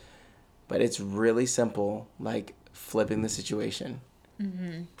years, but it's really simple, like flipping the situation.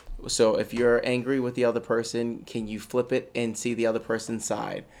 Mm-hmm. So if you're angry with the other person, can you flip it and see the other person's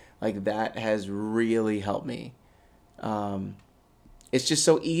side? Like that has really helped me. It's just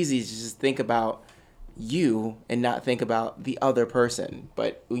so easy to just think about you and not think about the other person.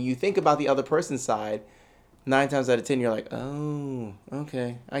 But when you think about the other person's side, 9 times out of 10, you're like, oh,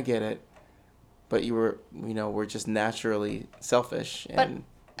 okay, I get it. But we're just naturally selfish. And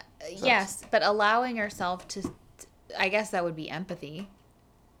yes, but allowing yourself to, I guess that would be empathy.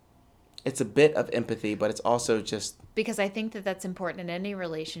 It's a bit of empathy, but it's also just... Because I think that that's important in any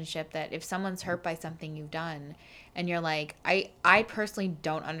relationship, that if someone's hurt by something you've done and you're like, I personally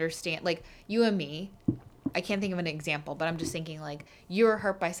don't understand, like you and me, I can't think of an example, but I'm just thinking like, you were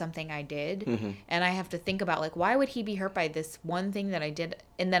hurt by something I did. Mm-hmm. And I have to think about like, why would he be hurt by this one thing that I did?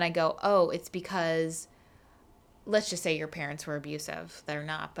 And then I go, oh, it's because... Let's just say your parents were abusive. They're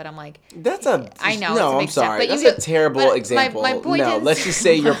not, but I'm like... I know. No, I'm sorry. That's a terrible example. My point is... let's just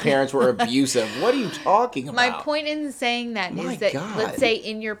say your parents were abusive. What are you talking about? My point in saying that is that, let's say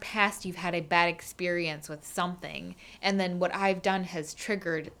in your past you've had a bad experience with something, and then what I've done has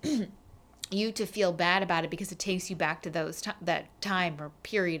triggered you to feel bad about it because it takes you back to that time or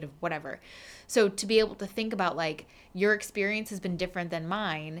period of whatever. So to be able to think about like, your experience has been different than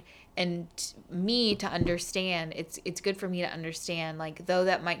mine, and me to understand, it's good for me to understand, like, though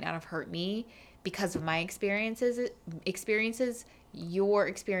that might not have hurt me because of my experiences, your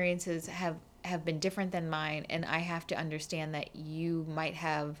experiences have been different than mine, and I have to understand that you might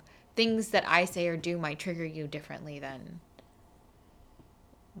have things that I say or do might trigger you differently than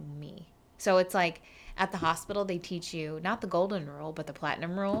me. So it's like at the hospital they teach you not the golden rule but the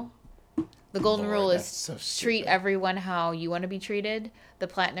platinum rule. The golden rule is treat everyone how you want to be treated. The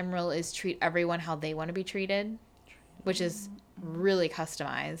platinum rule is treat everyone how they want to be treated, which is really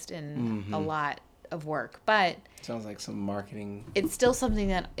customized and a lot of work. But sounds like some marketing. It's still something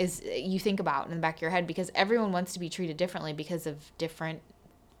that is you think about in the back of your head, because everyone wants to be treated differently because of different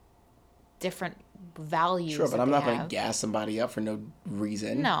values. Sure, but that I'm they not going to have. gas somebody up for no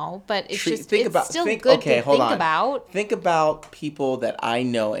reason. No, but it's Treat- just think it's about- still think- good okay, to hold think on. about. Think about people that I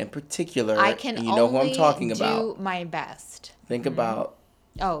know in particular. I can and you know who I'm only talking do about. my best. Think about.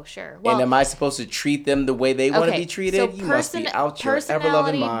 Oh, sure. And Well, am I supposed to treat them the way they want to okay, be treated? so You must be out your ever-loving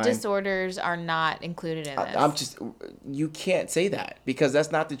personality mind. disorders are not included in this. I'm just, you can't say that because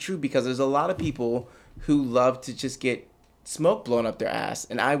that's not the truth. Because there's a lot of people who love to just get smoke blown up their ass,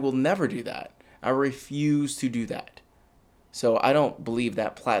 and I will never do that. I refuse to do that. So I don't believe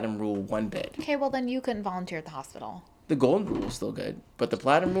that platinum rule one bit. Okay, well then you couldn't volunteer at the hospital. The golden rule is still good, but the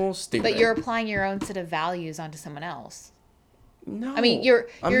platinum rule is stupid. But you're applying your own set of values onto someone else. no. I mean,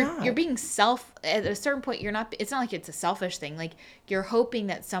 I'm not. you're being at a certain point. You're not. It's not like it's a selfish thing. Like you're hoping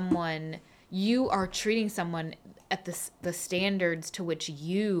that you are treating someone at the standards to which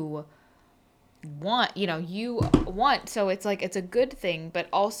you want. You want. So it's like it's a good thing, but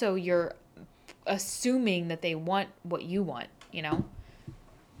also you're assuming that they want what you want.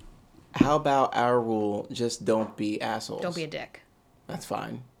 How about our rule? Just don't be assholes. Don't be a dick. That's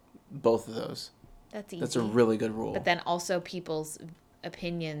fine. Both of those. That's easy. That's a really good rule. But then also people's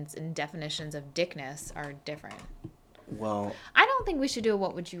opinions and definitions of dickness are different. Well, I don't think we should do a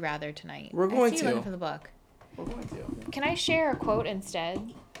what would you rather tonight. We're going I see to. you looking for the book. we're going to. Can I share a quote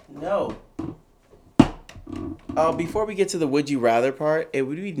instead? No. Before we get to the would you rather part, it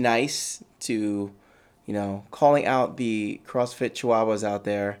would be nice to, calling out the CrossFit Chihuahuas out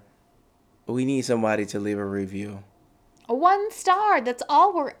there. We need somebody to leave a review. A 1 star. That's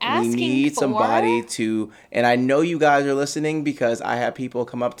all we're asking for. We need somebody to, and I know you guys are listening because I have people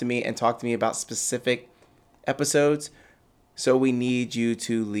come up to me and talk to me about specific episodes. So we need you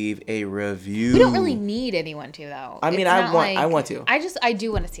to leave a review. We don't really need anyone to, though. I mean, It's I not want to. I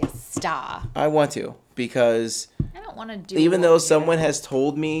do want to see a star. I want to because I don't want to do even what though we someone do. has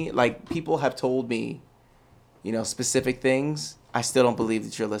told me, like people have told me, specific things, I still don't believe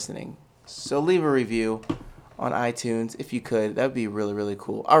that you're listening. So leave a review on iTunes if you could. That would be really, really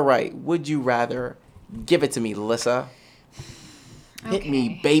cool. All right. Would you rather? Give it to me, Lissa. Hit me,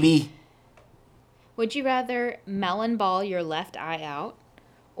 Okay. baby. Would you rather melon ball your left eye out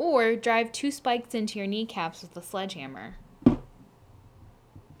or drive 2 spikes into your kneecaps with a sledgehammer?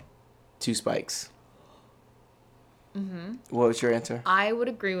 2 spikes. Mm-hmm. What was your answer? I would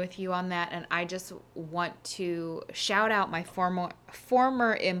agree with you on that, and I just want to shout out my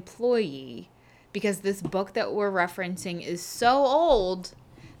former employee because this book that we're referencing is so old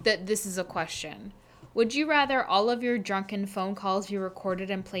that this is a question. Would you rather all of your drunken phone calls be recorded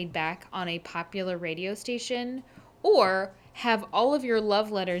and played back on a popular radio station, or have all of your love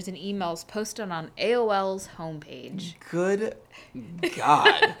letters and emails posted on AOL's homepage? Good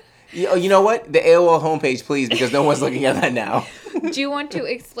God. You know what? The AOL homepage, please, because no one's looking at that now. Do you want to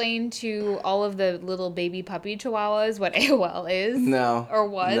explain to all of the little baby puppy chihuahuas what AOL is? No. Or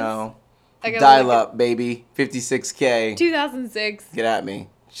was? No. I gotta Dial look up, baby. 56K. at 2006. Get at me.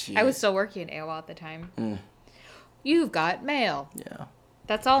 Jeez. I was still working at AOL at the time. You've got mail. Yeah.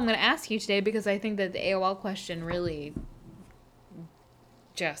 That's all I'm going to ask you today because I think that the AOL question really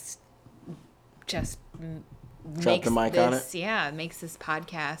just makes the mic this, on it? Yeah, makes this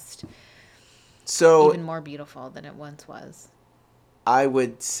podcast So even more beautiful than it once was. I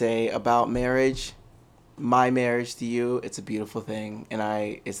would say about marriage, my marriage to you, it's a beautiful thing, and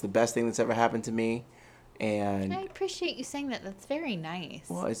it's the best thing that's ever happened to me. And I appreciate you saying that. That's very nice.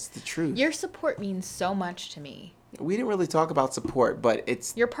 well, it's the truth. Your support means so much to me. We didn't really talk about support, but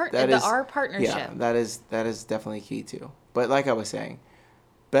it's Your partner, that is- our partnership. Yeah, that is definitely key too. But like I was saying,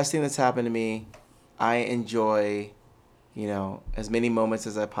 best thing that's happened to me, I enjoy, as many moments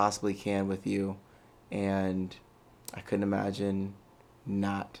as I possibly can with you, and I couldn't imagine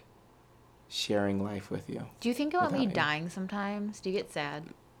not sharing life with you Do you think about me Without you. dying sometimes? Do you get sad?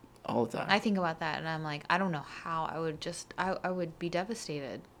 all the time. I think about that and I'm like, I don't know how I would be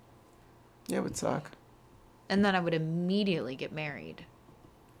devastated. Yeah, it would suck. And then I would immediately get married.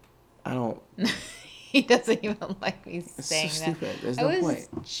 I don't. He doesn't even like me It's saying so that. stupid. There's I no was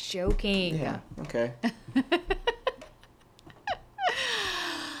point. joking. Yeah. Okay.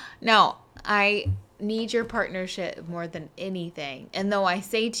 No, I need your partnership more than anything. And though I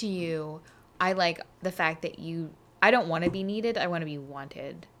say to you, I like the fact that I don't want to be needed. I want to be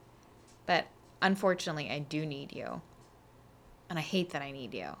wanted. But unfortunately, I do need you. And I hate that I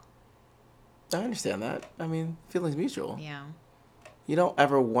need you. I understand that. I mean, feelings mutual. Yeah. You don't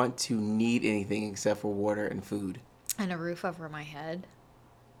ever want to need anything except for water and food. And a roof over my head.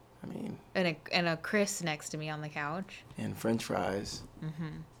 I mean, And a Chris next to me on the couch. and French fries.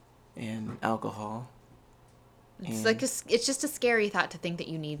 And alcohol. It's like it's just a scary thought to think that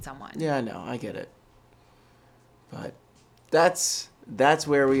you need someone. Yeah, I know. I get it. But that's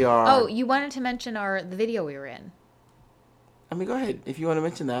where we are. Oh, you wanted to mention the video we were in. I mean, go ahead if you want to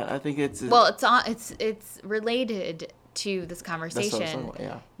mention that. I think it's it's related to this conversation. That's what I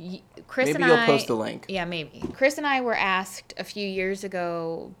was talking about, Chris maybe and you'll I, post a link. Yeah, maybe. Chris and I were asked a few years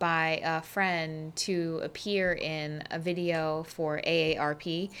ago by a friend to appear in a video for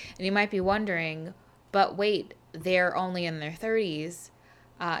AARP, and you might be wondering, but wait, they're only in their 30s.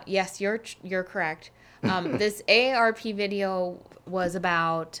 Yes, you're correct. This AARP video was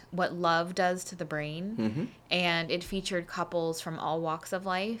about what love does to the brain, and it featured couples from all walks of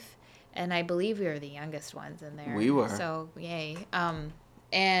life, and I believe we were the youngest ones in there. We were. So, yay.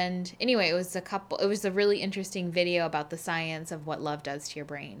 And anyway, it was a really interesting video about the science of what love does to your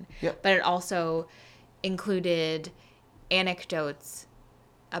brain. Yep. But it also included anecdotes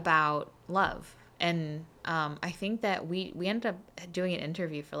about love. And I think that we ended up doing an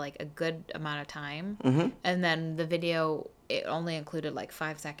interview for like a good amount of time. Mm-hmm. And then the video, it only included like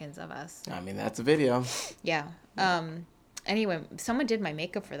 5 seconds of us. I mean, that's a video. Yeah. Anyway, someone did my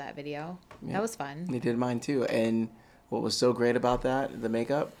makeup for that video. Yep. That was fun. They did mine too. And what was so great about that, the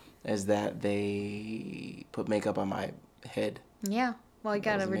makeup, is that they put makeup on my head. Yeah. Well, you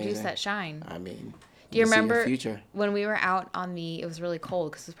got to reduce that shine. I mean, do you remember when we were out on it was really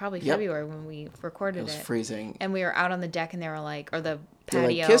cold because it was probably February when we recorded it. It was freezing. And we were out on the deck and they were like, or the patio.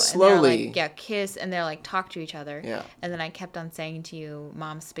 Like, kiss slowly. And like, kiss. And they're like, talk to each other. Yeah. And then I kept on saying to you,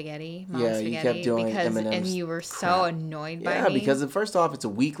 Mom Spaghetti. Mom yeah, Spaghetti. You kept doing Eminem's and you were so annoyed by me. Yeah, because first off, it's a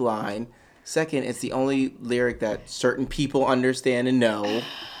weak line. Second, it's the only lyric that certain people understand and know.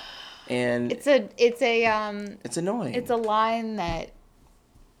 And it's annoying. It's a line that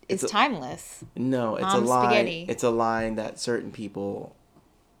is timeless. No, it's Mom a line. Spaghetti. It's a line that certain people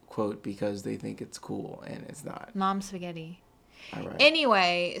quote because they think it's cool and it's not. Mom Spaghetti. All right.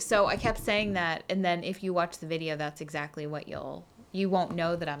 Anyway, so I kept saying that, and then if you watch the video, that's exactly what you won't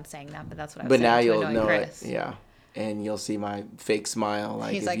know that I'm saying that, but that's what I was saying. But now to you'll annoy know Chris. it. Yeah. And you'll see my fake smile.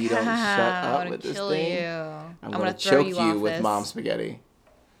 Like, he's if like, you don't shut up with this thing, I'm going to choke you with Mom Spaghetti.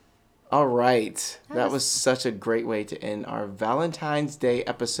 All right. That was such a great way to end our Valentine's Day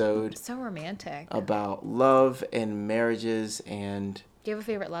episode. So romantic. About love and marriages and... Do you have a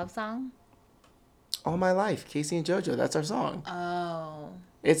favorite love song? All My Life, Casey and JoJo. That's our song. Oh.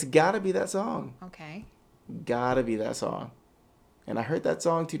 It's got to be that song. Okay. Gotta be that song. And I heard that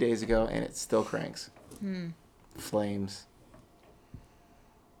song 2 days ago, and it still cranks. Flames.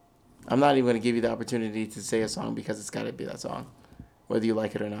 I'm not even going to give you the opportunity to say a song because it's got to be that song, whether you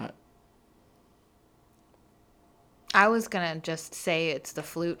like it or not. I was going to just say it's the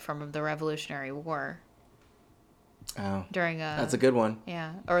flute from the Revolutionary War. Oh. That's a good one.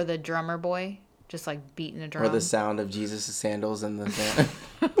 Yeah. Or the drummer boy, just like beating a drum. Or the sound of Jesus' sandals and the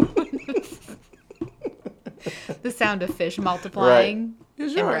the sound of fish multiplying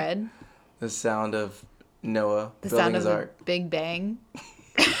in red. The sound of Noah the building sound his of ark. The Big Bang.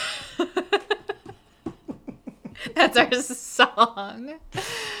 That's our song.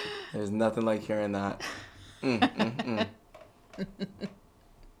 There's nothing like hearing that.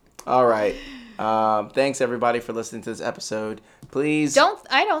 All right. Thanks everybody for listening to this episode. Please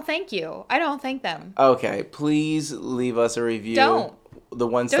I don't thank you. I don't thank them. Okay, please leave us a review. Don't. The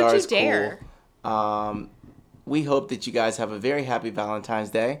 1 star is dare. Cool. We hope that you guys have a very happy Valentine's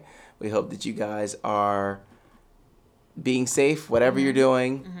Day. We hope that you guys are being safe, whatever you're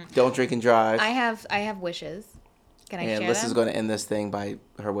doing. Don't drink and drive. I have wishes. Can I share them? And Liz is going to end this thing by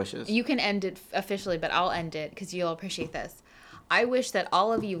her wishes. You can end it officially, but I'll end it because you'll appreciate this. I wish that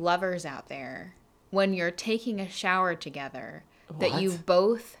all of you lovers out there, when you're taking a shower together, that you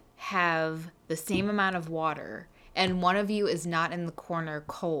both have the same amount of water and one of you is not in the corner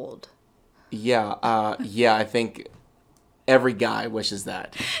cold. Yeah, I think every guy wishes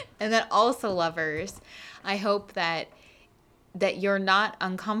that. And then also, lovers, I hope that you're not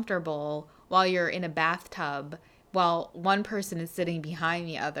uncomfortable while you're in a bathtub while one person is sitting behind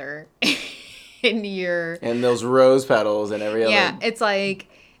the other and those rose petals and every other. Yeah, it's like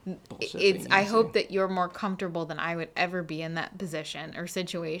I hope that you're more comfortable than I would ever be in that position or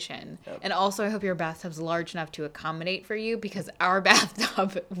situation. Yep. And also I hope your bathtub's large enough to accommodate for you because our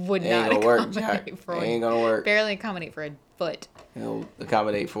bathtub would not accommodate for it. Ain't gonna work. Barely accommodate for a foot. It'll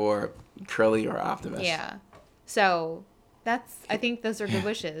accommodate for Curly or Optimus. Yeah. So I think those are good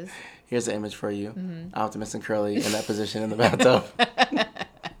wishes. Here's the image for you. Optimus and Curly in that position in the bathtub.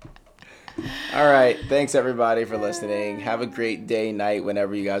 All right. Thanks, everybody, for listening. Have a great day, night,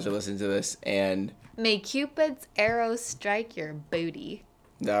 whenever you guys are listening to this. And may Cupid's arrows strike your booty.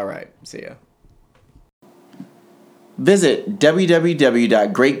 All right. See ya. Visit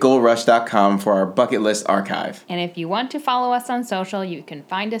www.greatgoalrush.com for our bucket list archive. And if you want to follow us on social, you can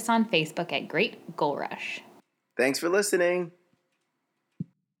find us on Facebook at Great Goal Rush. Thanks for listening.